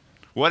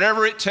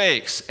 whatever it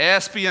takes,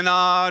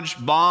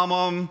 espionage, bomb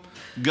them,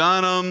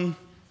 gun them,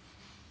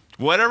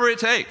 whatever it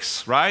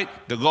takes, right?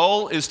 The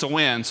goal is to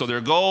win. So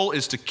their goal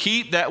is to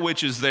keep that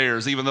which is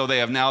theirs, even though they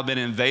have now been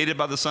invaded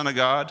by the Son of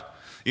God,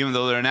 even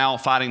though they're now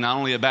fighting not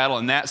only a battle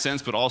in that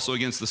sense, but also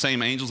against the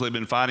same angels they've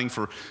been fighting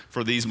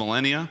for these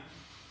millennia.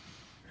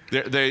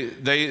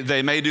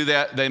 They may do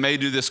that. They may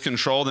do this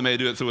control. They may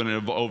do it through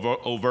an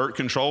overt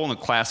control in the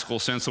classical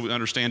sense that we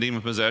understand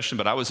demon possession,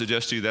 but I would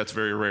suggest to you that's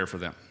very rare for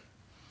them.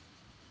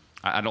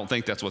 I don't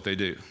think that's what they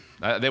do.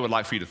 They would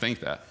like for you to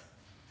think that.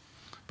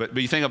 But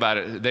you think about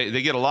it,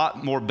 they get a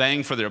lot more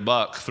bang for their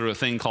buck through a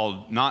thing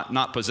called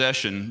not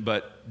possession,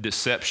 but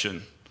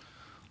deception.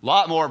 A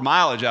lot more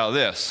mileage out of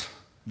this.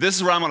 This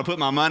is where I'm going to put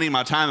my money,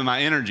 my time, and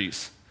my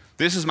energies.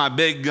 This is my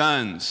big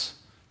guns,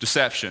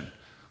 deception.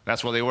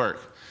 That's where they work.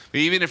 But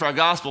even if our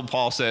gospel,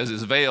 Paul says,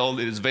 is veiled,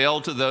 it is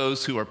veiled to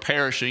those who are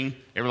perishing.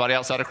 Everybody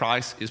outside of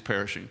Christ is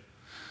perishing.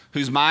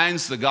 Whose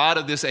minds the God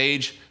of this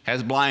age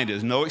has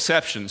blinded. No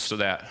exceptions to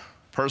that.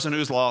 Person who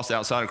is lost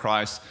outside of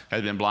Christ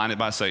has been blinded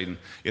by Satan.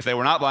 If they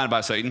were not blinded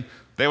by Satan,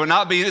 they would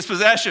not be in his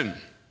possession.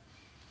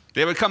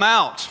 They would come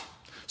out.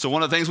 So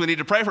one of the things we need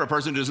to pray for a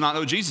person who does not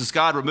know Jesus,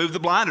 God, remove the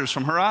blinders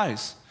from her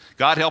eyes.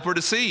 God, help her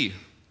to see.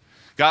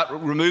 God,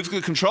 remove the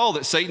control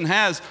that Satan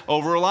has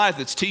over her life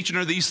that's teaching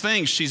her these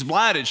things. She's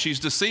blinded. She's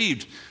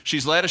deceived.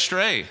 She's led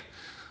astray.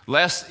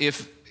 Lest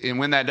and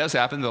when that does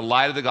happen, the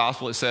light of the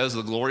gospel, it says,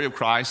 the glory of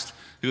Christ,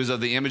 who is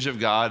of the image of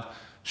God,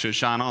 should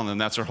shine on them.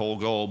 That's their whole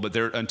goal. But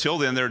until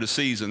then, they're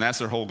deceived, and that's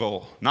their whole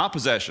goal. Not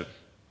possession.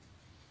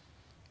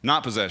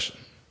 Not possession.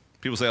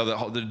 People say,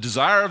 oh, the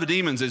desire of the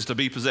demons is to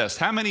be possessed.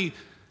 How many,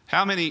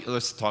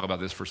 let's talk about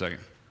this for a second.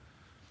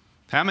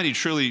 How many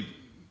truly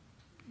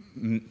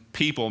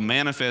people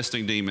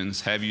manifesting demons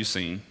have you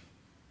seen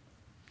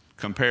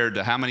compared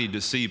to how many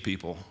deceived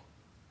people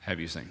have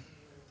you seen?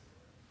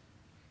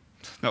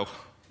 No,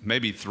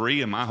 maybe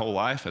 3 in my whole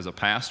life as a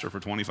pastor for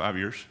 25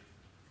 years.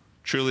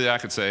 Truly, I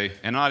could say,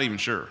 and not even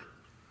sure. I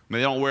mean,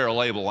 they don't wear a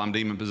label, I'm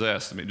demon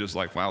possessed. I mean, just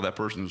like, wow, that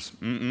person's,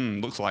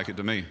 looks like it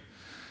to me.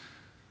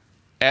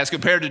 As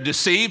compared to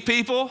deceived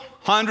people,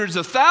 hundreds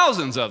of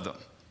thousands of them.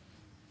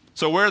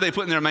 So where are they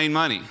putting their main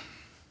money?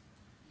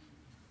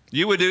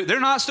 They're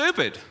not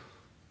stupid.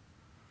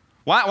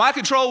 Why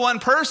control one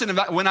person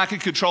when I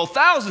could control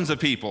thousands of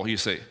people, you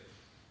see?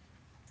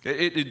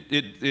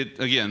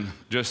 Again,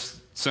 just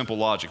simple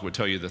logic would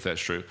tell you that that's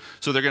true.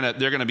 So they're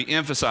gonna be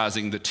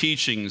emphasizing the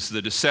teachings,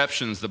 the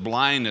deceptions, the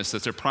blindness.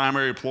 That's their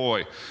primary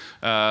ploy.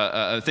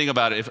 Think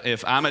about it.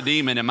 If I'm a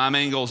demon and my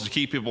main goal is to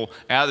keep people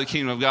out of the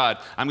kingdom of God,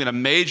 I'm going to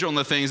major on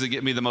the things that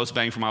get me the most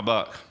bang for my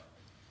buck.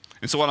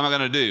 And so what am I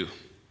going to do?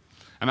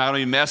 Am I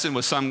going to be messing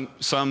with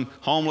some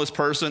homeless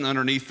person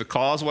underneath the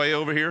causeway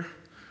over here?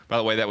 By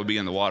the way, that would be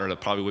in the water.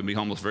 That probably wouldn't be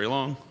homeless very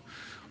long.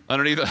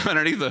 Underneath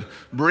the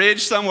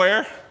bridge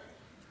somewhere.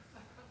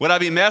 Would I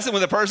be messing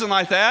with a person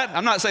like that?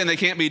 I'm not saying they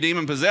can't be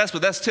demon possessed,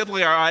 but that's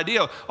typically our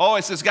ideal. Oh,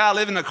 it's this guy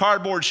living in a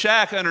cardboard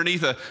shack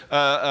underneath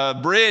a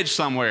bridge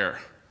somewhere.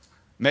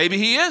 Maybe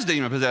he is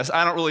demon possessed.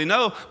 I don't really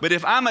know. But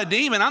if I'm a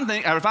demon,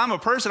 or if I'm a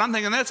person, I'm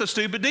thinking that's a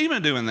stupid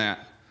demon doing that.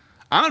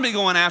 I'm going to be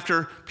going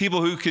after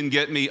people who can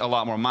get me a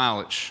lot more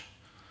mileage.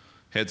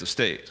 Heads of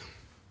state,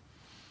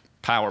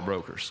 power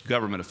brokers,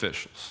 government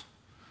officials,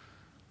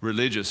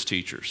 religious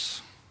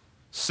teachers,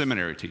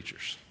 seminary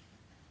teachers.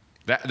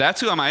 That's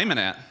who I'm aiming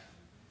at.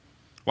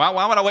 Why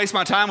would I waste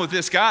my time with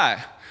this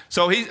guy?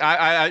 So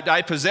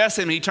I possess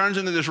him, he turns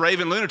into this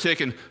raving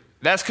lunatic, and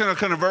that's going to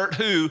convert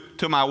who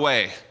to my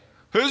way?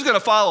 Who's going to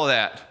follow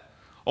that?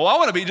 Oh, I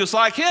want to be just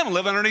like him and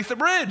live underneath the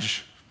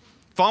bridge.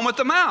 Foam at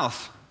the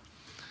mouth.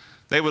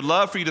 They would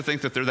love for you to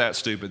think that they're that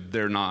stupid.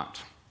 They're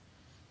not.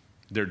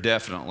 They're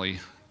definitely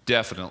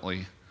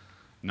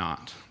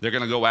not. They're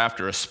going to go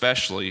after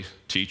especially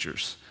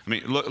teachers. I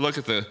mean, look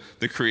at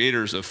the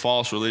creators of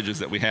false religions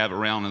that we have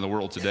around in the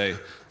world today,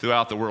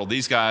 throughout the world.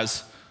 These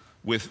guys,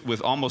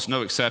 with almost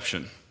no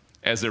exception,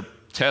 as their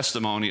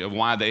testimony of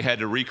why they had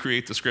to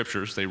recreate the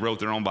scriptures, they wrote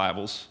their own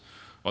Bibles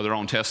or their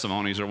own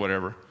testimonies or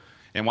whatever,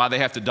 and why they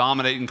have to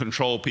dominate and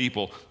control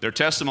people. Their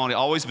testimony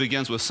always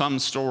begins with some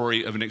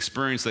story of an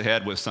experience they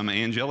had with some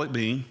angelic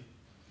being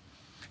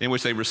in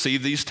which they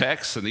received these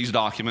texts and these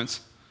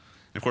documents.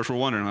 And of course, we're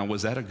wondering,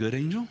 was that a good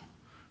angel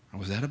or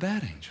was that a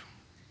bad angel?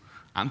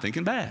 I'm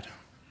thinking bad.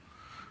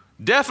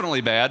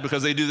 Definitely bad,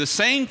 because they do the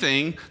same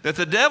thing that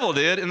the devil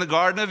did in the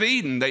Garden of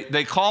Eden.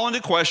 They call into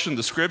question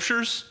the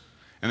scriptures,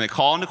 and they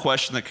call into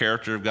question the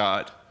character of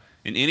God.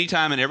 And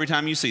anytime and every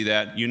time you see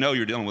that, you know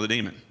you're dealing with a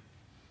demon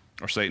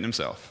or Satan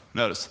himself.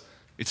 Notice,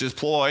 it's his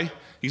ploy.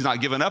 He's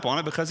not giving up on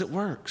it because it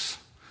works.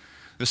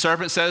 The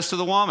serpent says to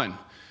the woman,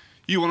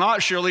 "You will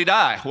not surely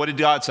die." What did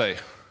God say?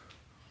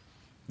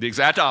 The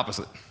exact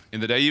opposite.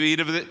 In the day you eat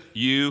of it,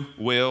 you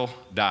will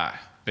die.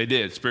 They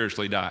did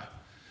spiritually die.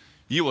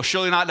 You will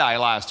surely not die, he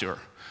lies to her.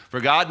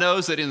 For God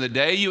knows that in the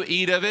day you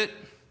eat of it,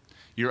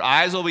 your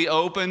eyes will be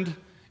opened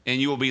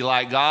and you will be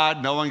like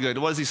God, knowing good.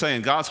 What is he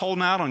saying? God's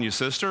holding out on you,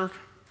 sister.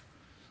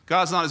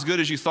 God's not as good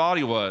as you thought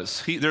he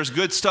was. There's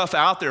good stuff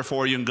out there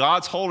for you, and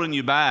God's holding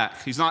you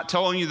back. He's not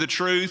telling you the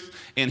truth,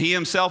 and he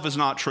himself is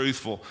not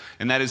truthful.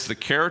 And that is the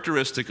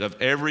characteristic of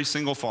every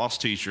single false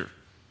teacher.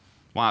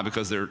 Why?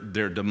 Because they're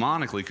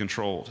demonically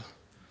controlled.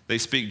 They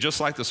speak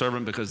just like the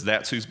serpent because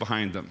that's who's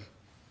behind them.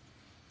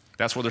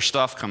 That's where their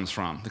stuff comes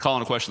from. They call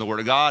into question the Word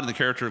of God and the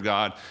character of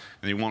God,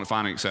 and they won't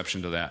find an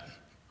exception to that.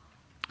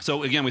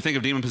 So again, we think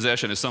of demon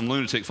possession as some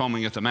lunatic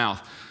foaming at the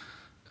mouth.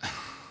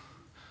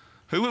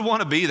 Who would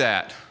want to be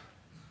that?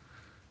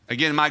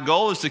 Again, my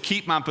goal is to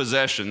keep my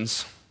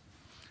possessions,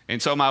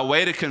 and so my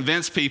way to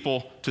convince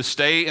people to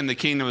stay in the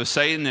kingdom of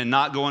Satan and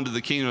not go into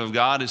the kingdom of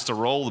God is to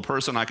roll the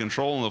person I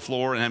control on the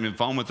floor and have him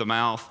foam at the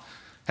mouth,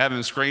 have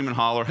him scream and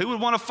holler. Who would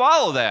want to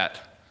follow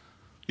that?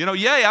 You know,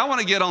 yay, I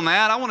want to get on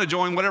that. I want to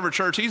join whatever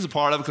church he's a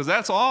part of because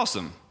that's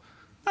awesome.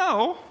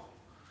 No.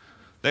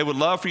 They would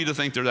love for you to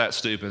think they're that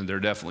stupid. They're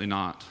definitely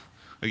not.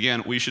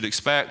 Again, we should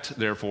expect,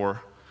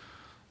 therefore,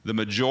 the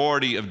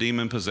majority of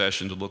demon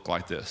possession to look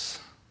like this: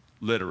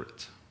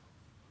 literate,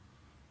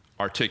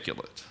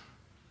 articulate,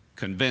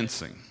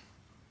 convincing,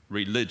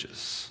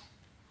 religious,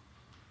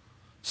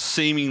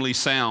 seemingly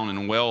sound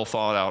and well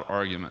thought out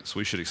arguments.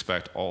 We should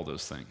expect all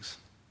those things.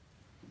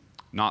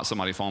 Not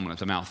somebody foaming at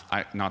the mouth.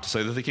 Not to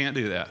say that they can't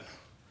do that,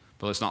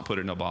 but let's not put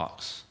it in a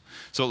box.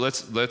 So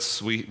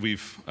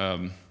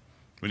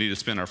we need to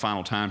spend our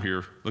final time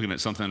here looking at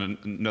something,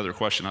 another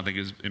question I think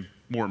is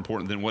more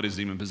important than what is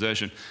demon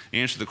possession.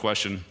 Answer the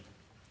question,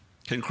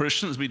 can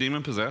Christians be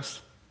demon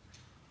possessed?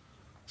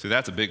 See,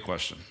 that's a big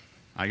question.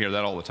 I hear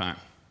that all the time.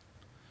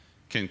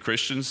 Can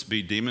Christians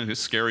be demon?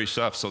 It's scary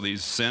stuff. So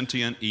these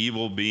sentient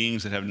evil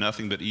beings that have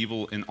nothing but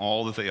evil in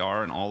all that they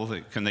are and all that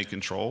they, can they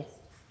control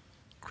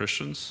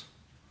Christians?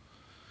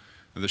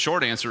 And the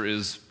short answer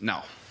is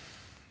no.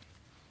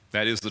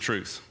 That is the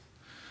truth.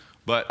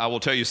 But I will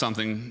tell you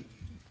something.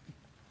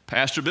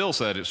 Pastor Bill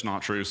said it's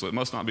not true, so it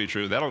must not be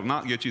true. That'll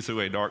not get you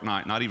through a dark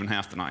night, not even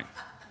half the night.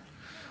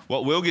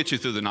 What will get you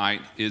through the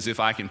night is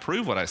if I can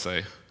prove what I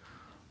say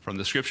from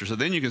the scripture. So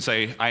then you can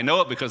say, I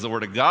know it because the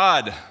Word of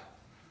God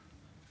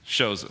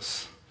shows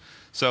us.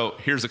 So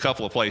here's a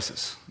couple of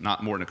places,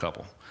 not more than a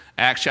couple.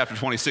 Acts chapter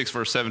 26,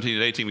 verse 17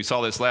 and 18. We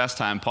saw this last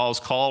time. Paul's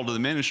called to the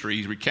ministry.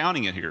 He's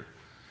recounting it here,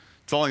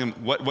 telling him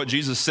what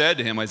Jesus said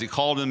to him as he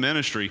called in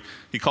ministry.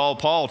 He called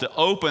Paul to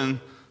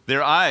open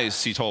their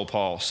eyes, he told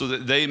Paul, so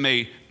that they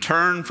may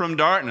turn from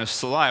darkness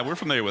to light. We're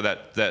familiar with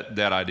that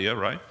idea,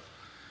 right?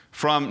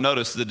 From,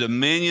 notice, the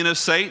dominion of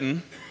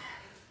Satan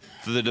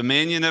to the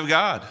dominion of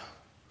God.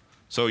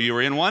 So you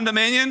were in one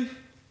dominion.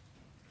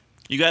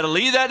 You got to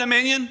leave that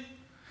dominion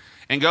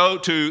and go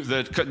to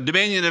the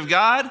dominion of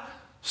God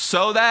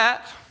so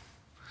that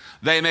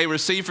they may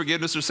receive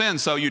forgiveness of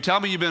sins. So you tell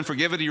me you've been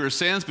forgiven of your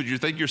sins, but you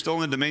think you're still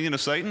in the dominion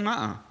of Satan?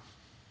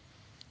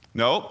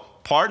 No.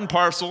 Part and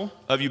parcel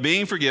of you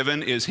being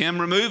forgiven is him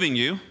removing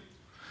you,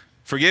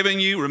 forgiving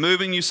you,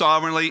 removing you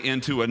sovereignly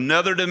into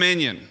another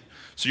dominion.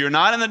 So you're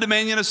not in the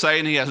dominion of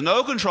Satan. He has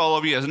no control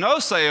over you, has no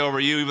say over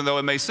you, even though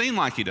it may seem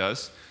like he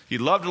does. He'd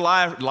love to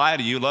lie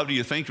to you, love to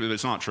you think to you, but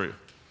it's not true.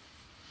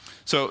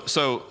 So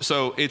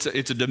it's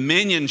a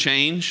dominion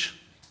change.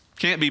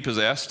 Can't be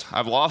possessed.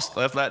 I've left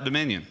that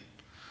dominion.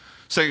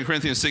 2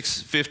 Corinthians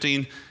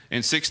 6:15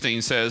 and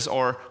 16 says,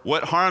 or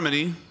what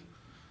harmony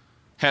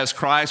has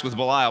Christ with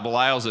Belial?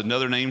 Belial is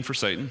another name for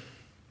Satan.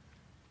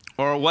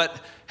 Or what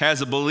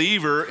has a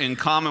believer in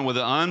common with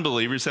an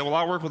unbeliever? You say, well,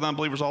 I work with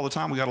unbelievers all the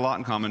time. We got a lot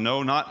in common.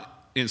 No,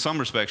 not in some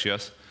respects,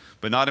 yes,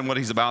 but not in what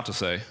he's about to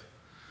say.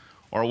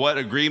 Or what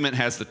agreement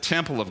has the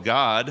temple of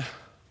God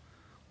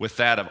with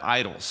that of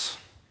idols?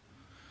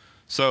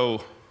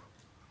 So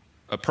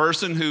a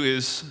person who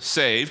is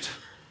saved,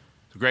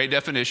 the great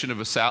definition of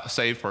a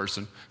saved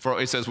person,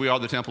 for it says we are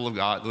the temple of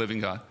God, the living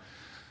God.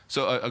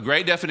 So a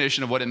great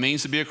definition of what it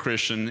means to be a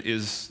Christian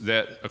is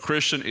that a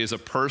Christian is a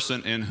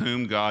person in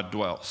whom God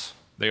dwells.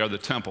 They are the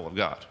temple of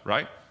God,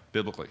 right?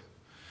 biblically.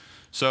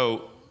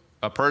 So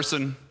a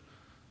person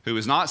who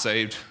is not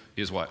saved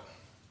is what?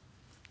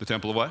 The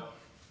temple of what?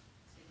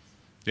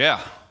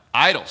 Yeah,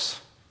 idols.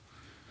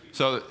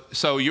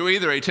 So you're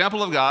either a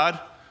temple of God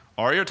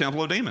or you're a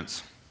temple of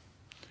demons.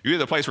 You're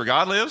either a place where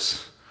God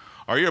lives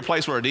or you're a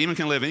place where a demon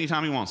can live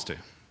anytime he wants to.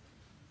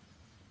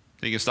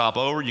 You can stop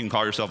over, you can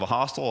call yourself a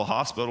hostel, a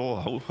hospital,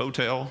 a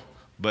hotel,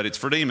 but it's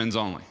for demons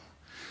only.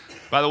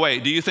 By the way,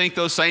 do you think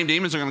those same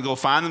demons are going to go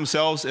find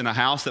themselves in a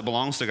house that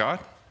belongs to God?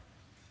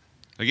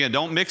 Again,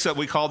 don't mix up,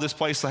 we call this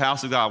place the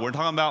house of God. We're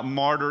talking about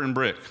mortar and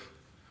brick.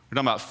 We're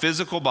talking about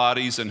physical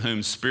bodies in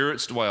whom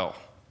spirits dwell.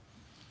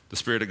 The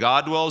Spirit of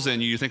God dwells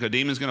in you. You think a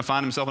demon's going to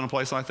find himself in a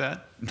place like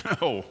that?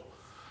 No.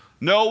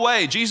 No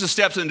way. Jesus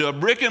steps into a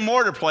brick and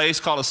mortar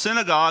place called a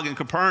synagogue in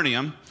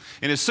Capernaum.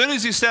 And as soon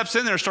as he steps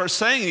in there and starts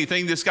saying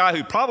anything, this guy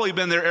who'd probably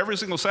been there every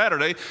single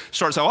Saturday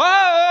starts saying,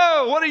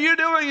 "Whoa, what are you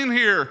doing in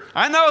here?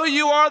 I know who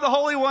you are, the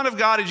Holy One of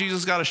God." And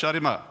Jesus got to shut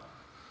him up.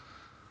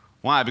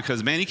 Why?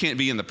 Because, man, he can't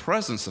be in the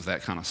presence of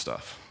that kind of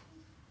stuff.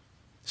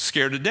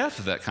 Scared to death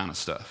of that kind of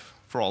stuff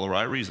for all the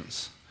right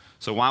reasons.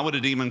 So why would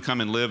a demon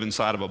come and live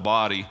inside of a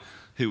body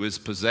who is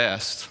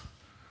possessed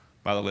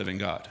by the living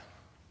God?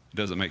 It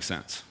doesn't make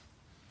sense.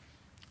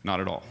 Not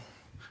at all.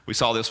 We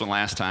saw this one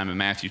last time in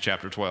Matthew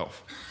chapter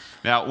 12.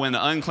 Now, when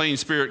the unclean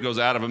spirit goes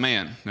out of a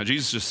man, now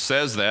Jesus just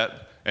says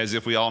that as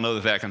if we all know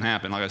that that can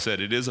happen. Like I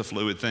said, it is a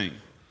fluid thing.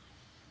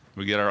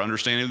 We get our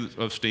understanding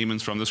of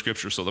demons from the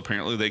scripture, so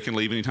apparently they can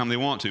leave anytime they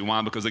want to.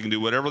 Why? Because they can do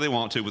whatever they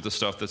want to with the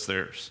stuff that's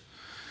theirs.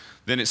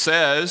 Then it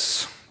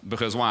says,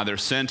 because why? They're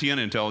sentient,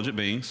 intelligent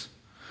beings.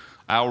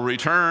 I will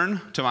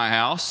return to my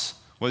house.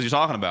 What is he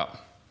talking about?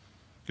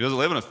 He doesn't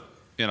live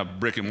in a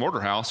brick and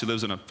mortar house. He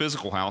lives in a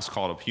physical house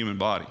called a human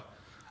body.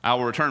 I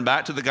will return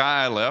back to the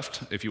guy I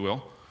left, if you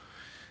will.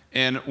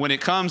 And when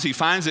it comes, he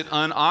finds it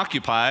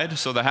unoccupied,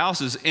 so the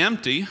house is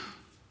empty.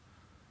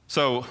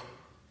 So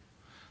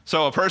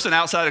a person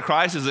outside of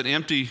Christ is an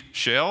empty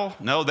shell?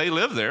 No, they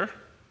live there.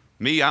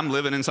 Me, I'm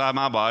living inside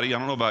my body. I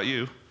don't know about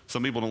you.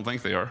 Some people don't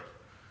think they are.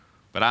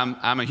 But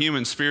I'm a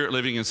human spirit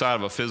living inside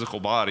of a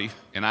physical body,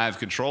 and I have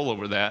control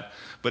over that.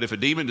 But if a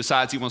demon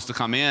decides he wants to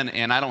come in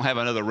and I don't have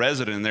another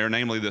resident in there,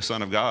 namely the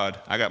Son of God,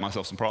 I got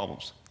myself some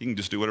problems. He can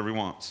just do whatever he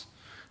wants.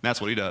 And that's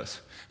what he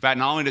does. In fact,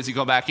 not only does he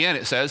go back in,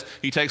 it says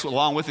he takes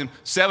along with him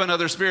 7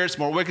 other spirits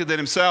more wicked than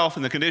himself,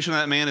 and the condition of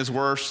that man is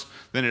worse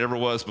than it ever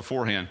was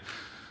beforehand.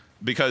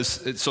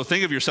 So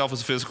think of yourself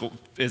as a physical,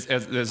 as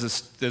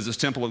this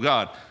temple of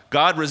God.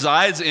 God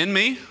resides in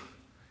me.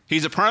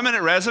 He's a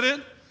permanent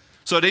resident.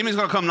 So a demon's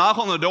going to come knock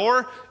on the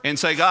door and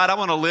say, "God, I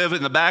want to live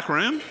in the back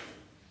room."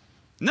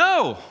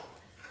 No.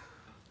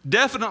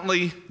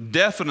 Definitely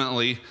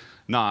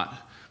not.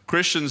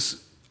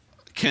 Christians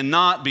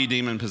cannot be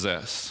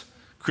demon-possessed.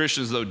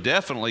 Christians, though,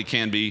 definitely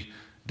can be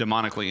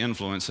demonically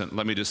influenced. And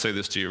let me just say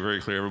this to you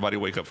very clear. Everybody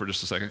wake up for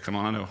just a second. Come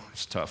on, I know.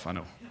 It's tough, I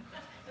know.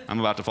 I'm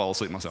about to fall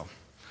asleep myself.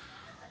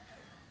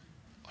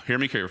 Hear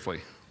me carefully.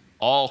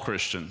 All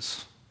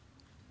Christians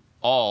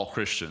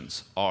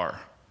are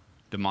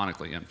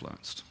demonically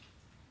influenced.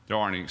 There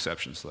aren't any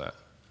exceptions to that.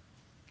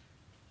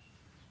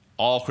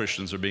 All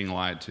Christians are being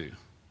lied to.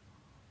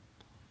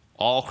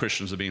 All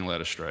Christians are being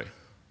led astray.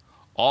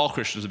 All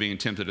Christians are being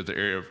tempted at the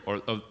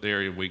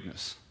area of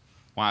weakness.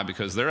 Why?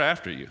 Because they're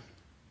after you.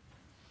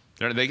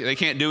 They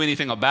can't do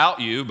anything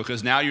about you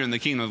because now you're in the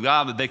kingdom of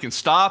God, but they can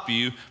stop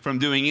you from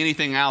doing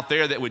anything out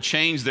there that would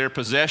change their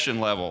possession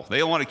level.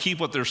 They want to keep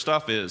what their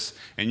stuff is,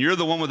 and you're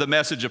the one with the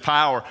message of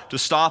power to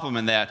stop them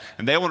in that,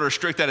 and they want to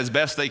restrict that as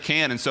best they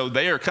can, and so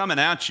they are coming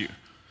at you.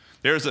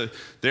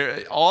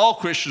 All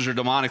Christians are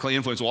demonically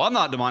influenced. Well, I'm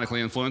not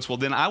demonically influenced. Well,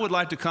 then I would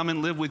like to come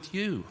and live with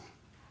you.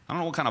 I don't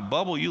know what kind of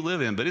bubble you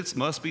live in, but it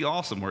must be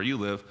awesome where you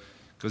live,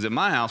 because in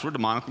my house, we're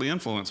demonically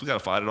influenced. We've got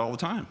to fight it all the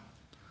time.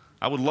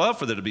 I would love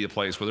for there to be a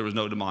place where there was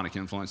no demonic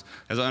influence.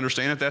 As I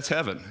understand it, that's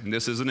heaven, and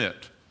this isn't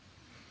it.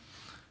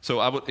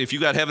 So if you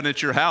got heaven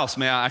at your house,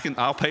 man,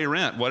 I'll pay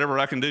rent, whatever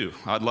I can do.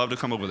 I'd love to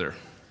come over there.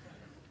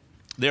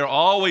 They're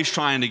always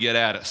trying to get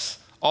at us,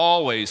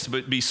 always,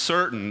 but be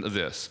certain of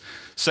this.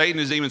 Satan and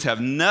his demons have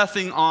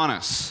nothing on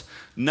us,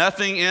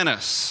 nothing in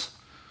us.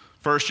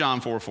 1 John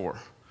 4:4.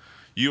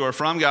 You are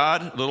from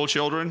God, little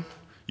children.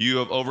 You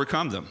have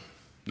overcome them.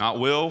 Not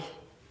will,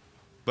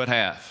 but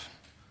have.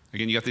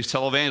 Again, you got these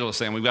televangelists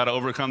saying we've got to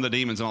overcome the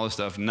demons and all this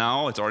stuff.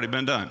 No, it's already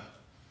been done.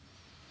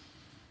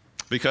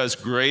 Because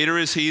greater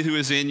is he who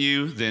is in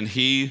you than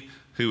he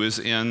who is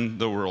in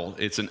the world.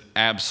 It's an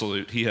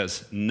absolute. He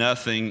has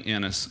nothing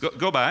in us.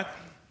 Go back.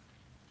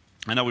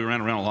 I know we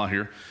ran around a lot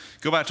here.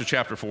 Go back to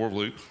chapter 4 of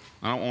Luke.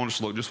 I don't want us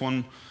to look just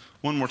one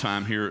more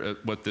time here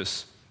at what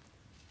this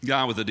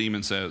guy with the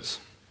demon says.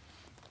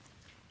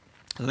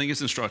 I think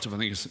it's instructive. I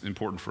think it's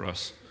important for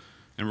us.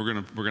 And we're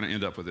gonna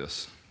end up with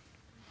this.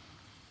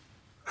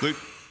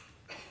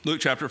 Luke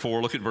chapter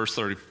 4, look at verse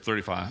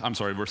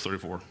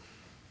 34.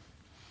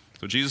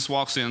 So Jesus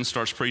walks in,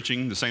 starts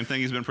preaching the same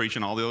thing he's been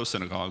preaching all the other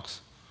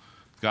synagogues.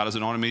 God has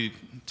anointed me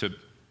to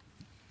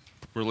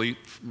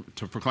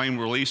proclaim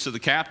release to the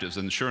captives.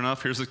 And sure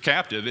enough, here's a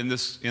captive in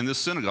this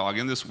synagogue,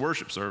 in this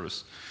worship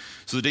service.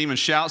 So the demon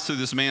shouts through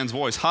this man's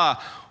voice,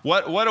 "Ha,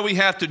 what do we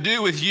have to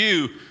do with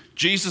you,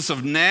 Jesus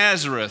of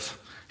Nazareth?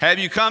 Have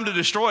you come to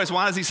destroy us?"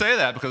 Why does he say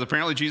that? Because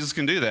apparently Jesus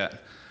can do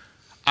that.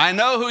 "I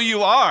know who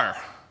you are,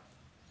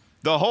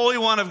 the Holy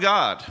One of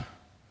God."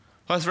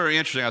 Well, that's very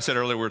interesting. I said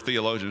earlier we're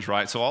theologians,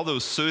 right? So all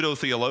those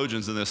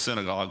pseudo-theologians in this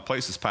synagogue,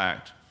 place is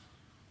packed,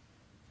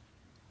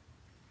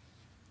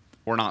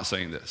 we're not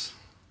saying this.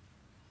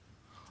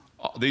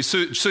 These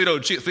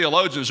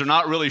pseudo-theologians are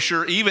not really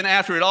sure, even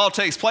after it all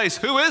takes place,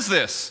 who is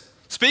this?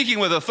 Speaking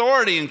with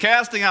authority and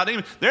casting out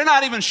demons. They're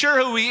not even sure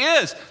who he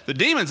is. The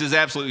demons is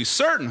absolutely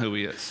certain who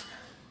he is.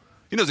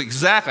 He knows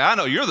exactly, "I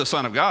know you're the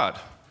Son of God.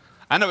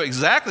 I know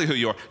exactly who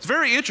you are." It's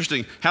very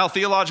interesting how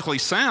theologically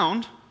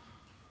sound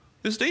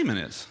this demon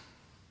is.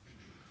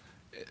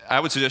 I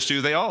would suggest to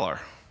you they all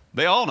are.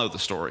 They all know the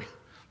story.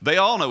 They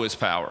all know his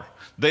power.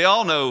 They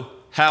all know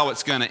how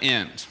it's going to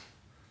end.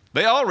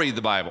 They all read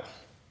the Bible.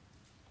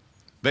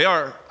 They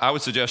are, I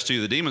would suggest to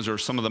you, the demons are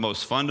some of the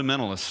most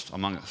fundamentalist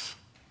among us.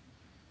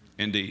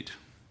 Indeed.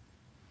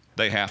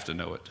 They have to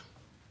know it.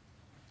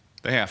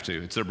 They have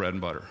to. It's their bread and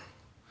butter.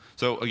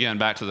 So again,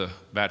 back to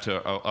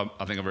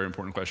I think a very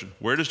important question.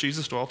 Where does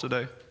Jesus dwell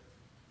today?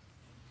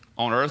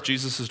 On earth,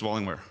 Jesus is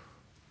dwelling where?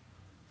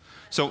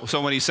 So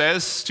when he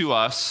says to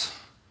us,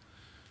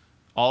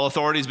 "All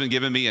authority has been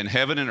given me in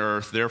heaven and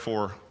earth,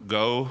 therefore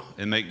go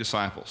and make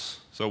disciples."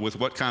 So with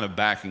what kind of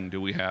backing do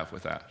we have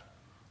with that?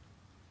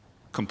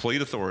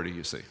 Complete authority,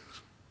 you see.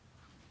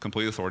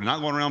 Complete authority. Not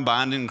going around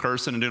binding and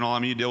cursing and doing all that. I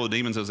mean, you deal with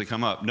demons as they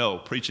come up. No,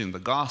 preaching the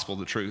gospel,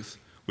 the truth,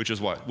 which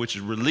is what? Which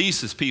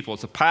releases people.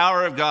 It's the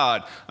power of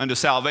God unto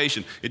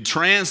salvation. It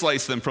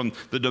translates them from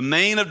the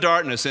domain of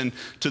darkness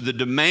into the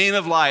domain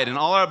of light, and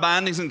all our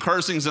bindings and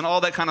cursings and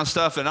all that kind of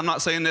stuff. And I'm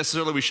not saying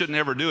necessarily we shouldn't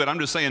ever do it. I'm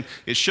just saying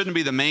it shouldn't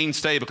be the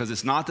mainstay, because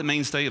it's not the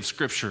mainstay of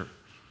Scripture.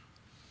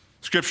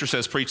 Scripture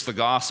says preach the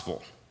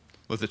gospel.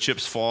 Let the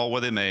chips fall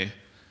where they may.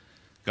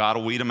 God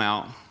will weed them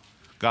out.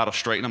 God will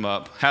straighten them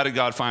up. How did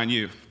God find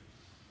you?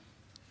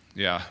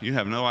 Yeah, you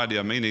have no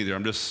idea. Me neither.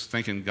 I'm just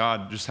thinking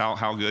God, just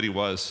how good he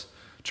was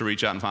to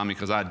reach out and find me,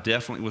 because I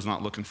definitely was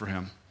not looking for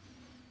him.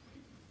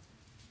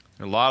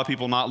 There are a lot of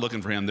people not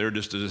looking for him. They're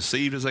just as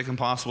deceived as they can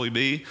possibly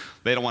be.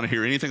 They don't want to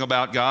hear anything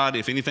about God.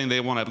 If anything, they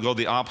want to go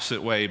the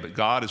opposite way, but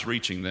God is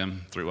reaching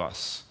them through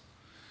us.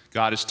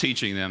 God is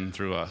teaching them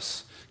through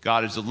us.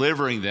 God is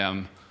delivering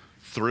them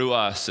through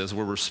us as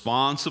we're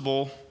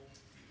responsible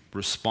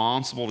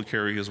to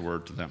carry his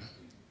word to them.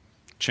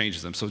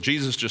 Changes them. So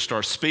Jesus just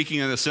starts speaking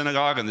in the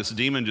synagogue, and this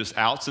demon just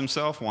outs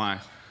himself.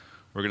 Why?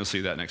 We're going to see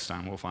that next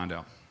time. We'll find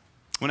out.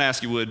 I'm going to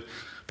ask you would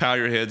bow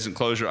your heads and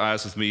close your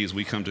eyes with me as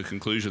we come to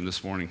conclusion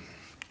this morning.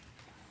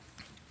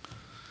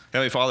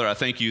 Heavenly Father, I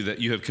thank you that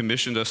you have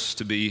commissioned us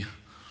to be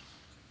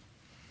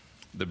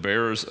the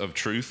bearers of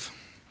truth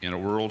in a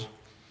world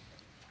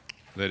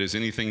that is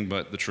anything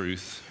but the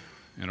truth.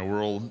 In a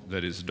world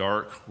that is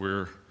dark,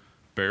 we're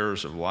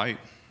bearers of light.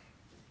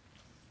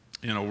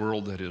 In a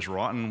world that is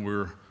rotten,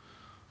 we're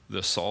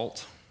the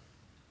salt.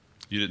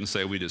 You didn't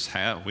say we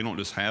don't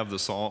just have the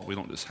salt, we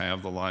don't just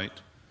have the light.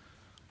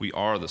 We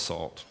are the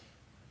salt.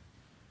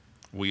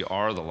 We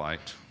are the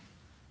light.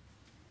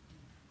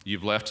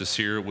 You've left us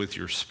here with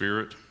your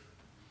Spirit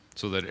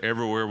so that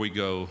everywhere we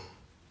go,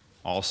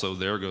 also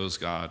there goes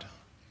God.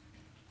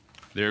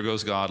 There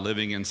goes God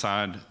living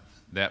inside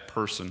that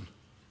person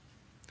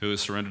who has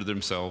surrendered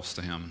themselves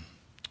to him.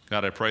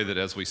 God, I pray that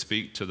as we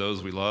speak to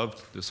those we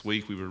love this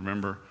week, we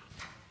remember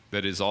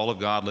that it is all of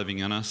God living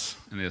in us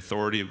and the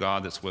authority of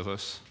God that's with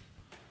us.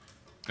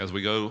 As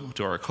we go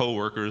to our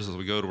co-workers, as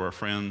we go to our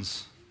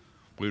friends,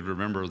 we would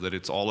remember that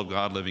it's all of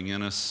God living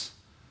in us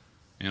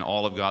and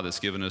all of God that's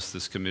given us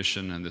this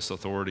commission and this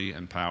authority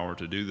and power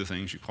to do the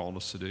things you called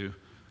us to do.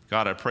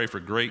 God, I pray for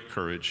great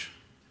courage.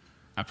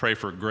 I pray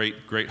for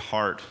great, great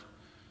heart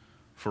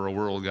for a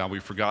world, God,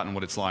 we've forgotten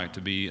what it's like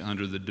to be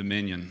under the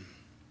dominion,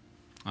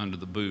 under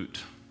the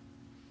boot,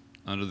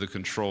 under the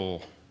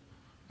control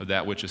of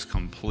that which is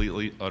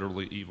completely,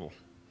 utterly evil.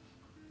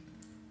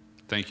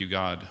 Thank you,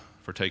 God,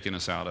 for taking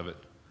us out of it.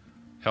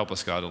 Help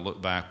us, God, to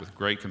look back with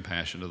great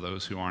compassion to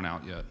those who aren't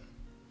out yet.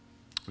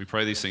 We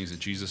pray these things in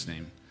Jesus'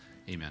 name.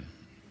 Amen.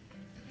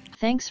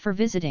 Thanks for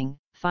visiting.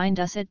 Find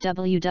us at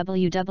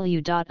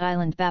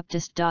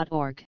www.islandbaptist.org.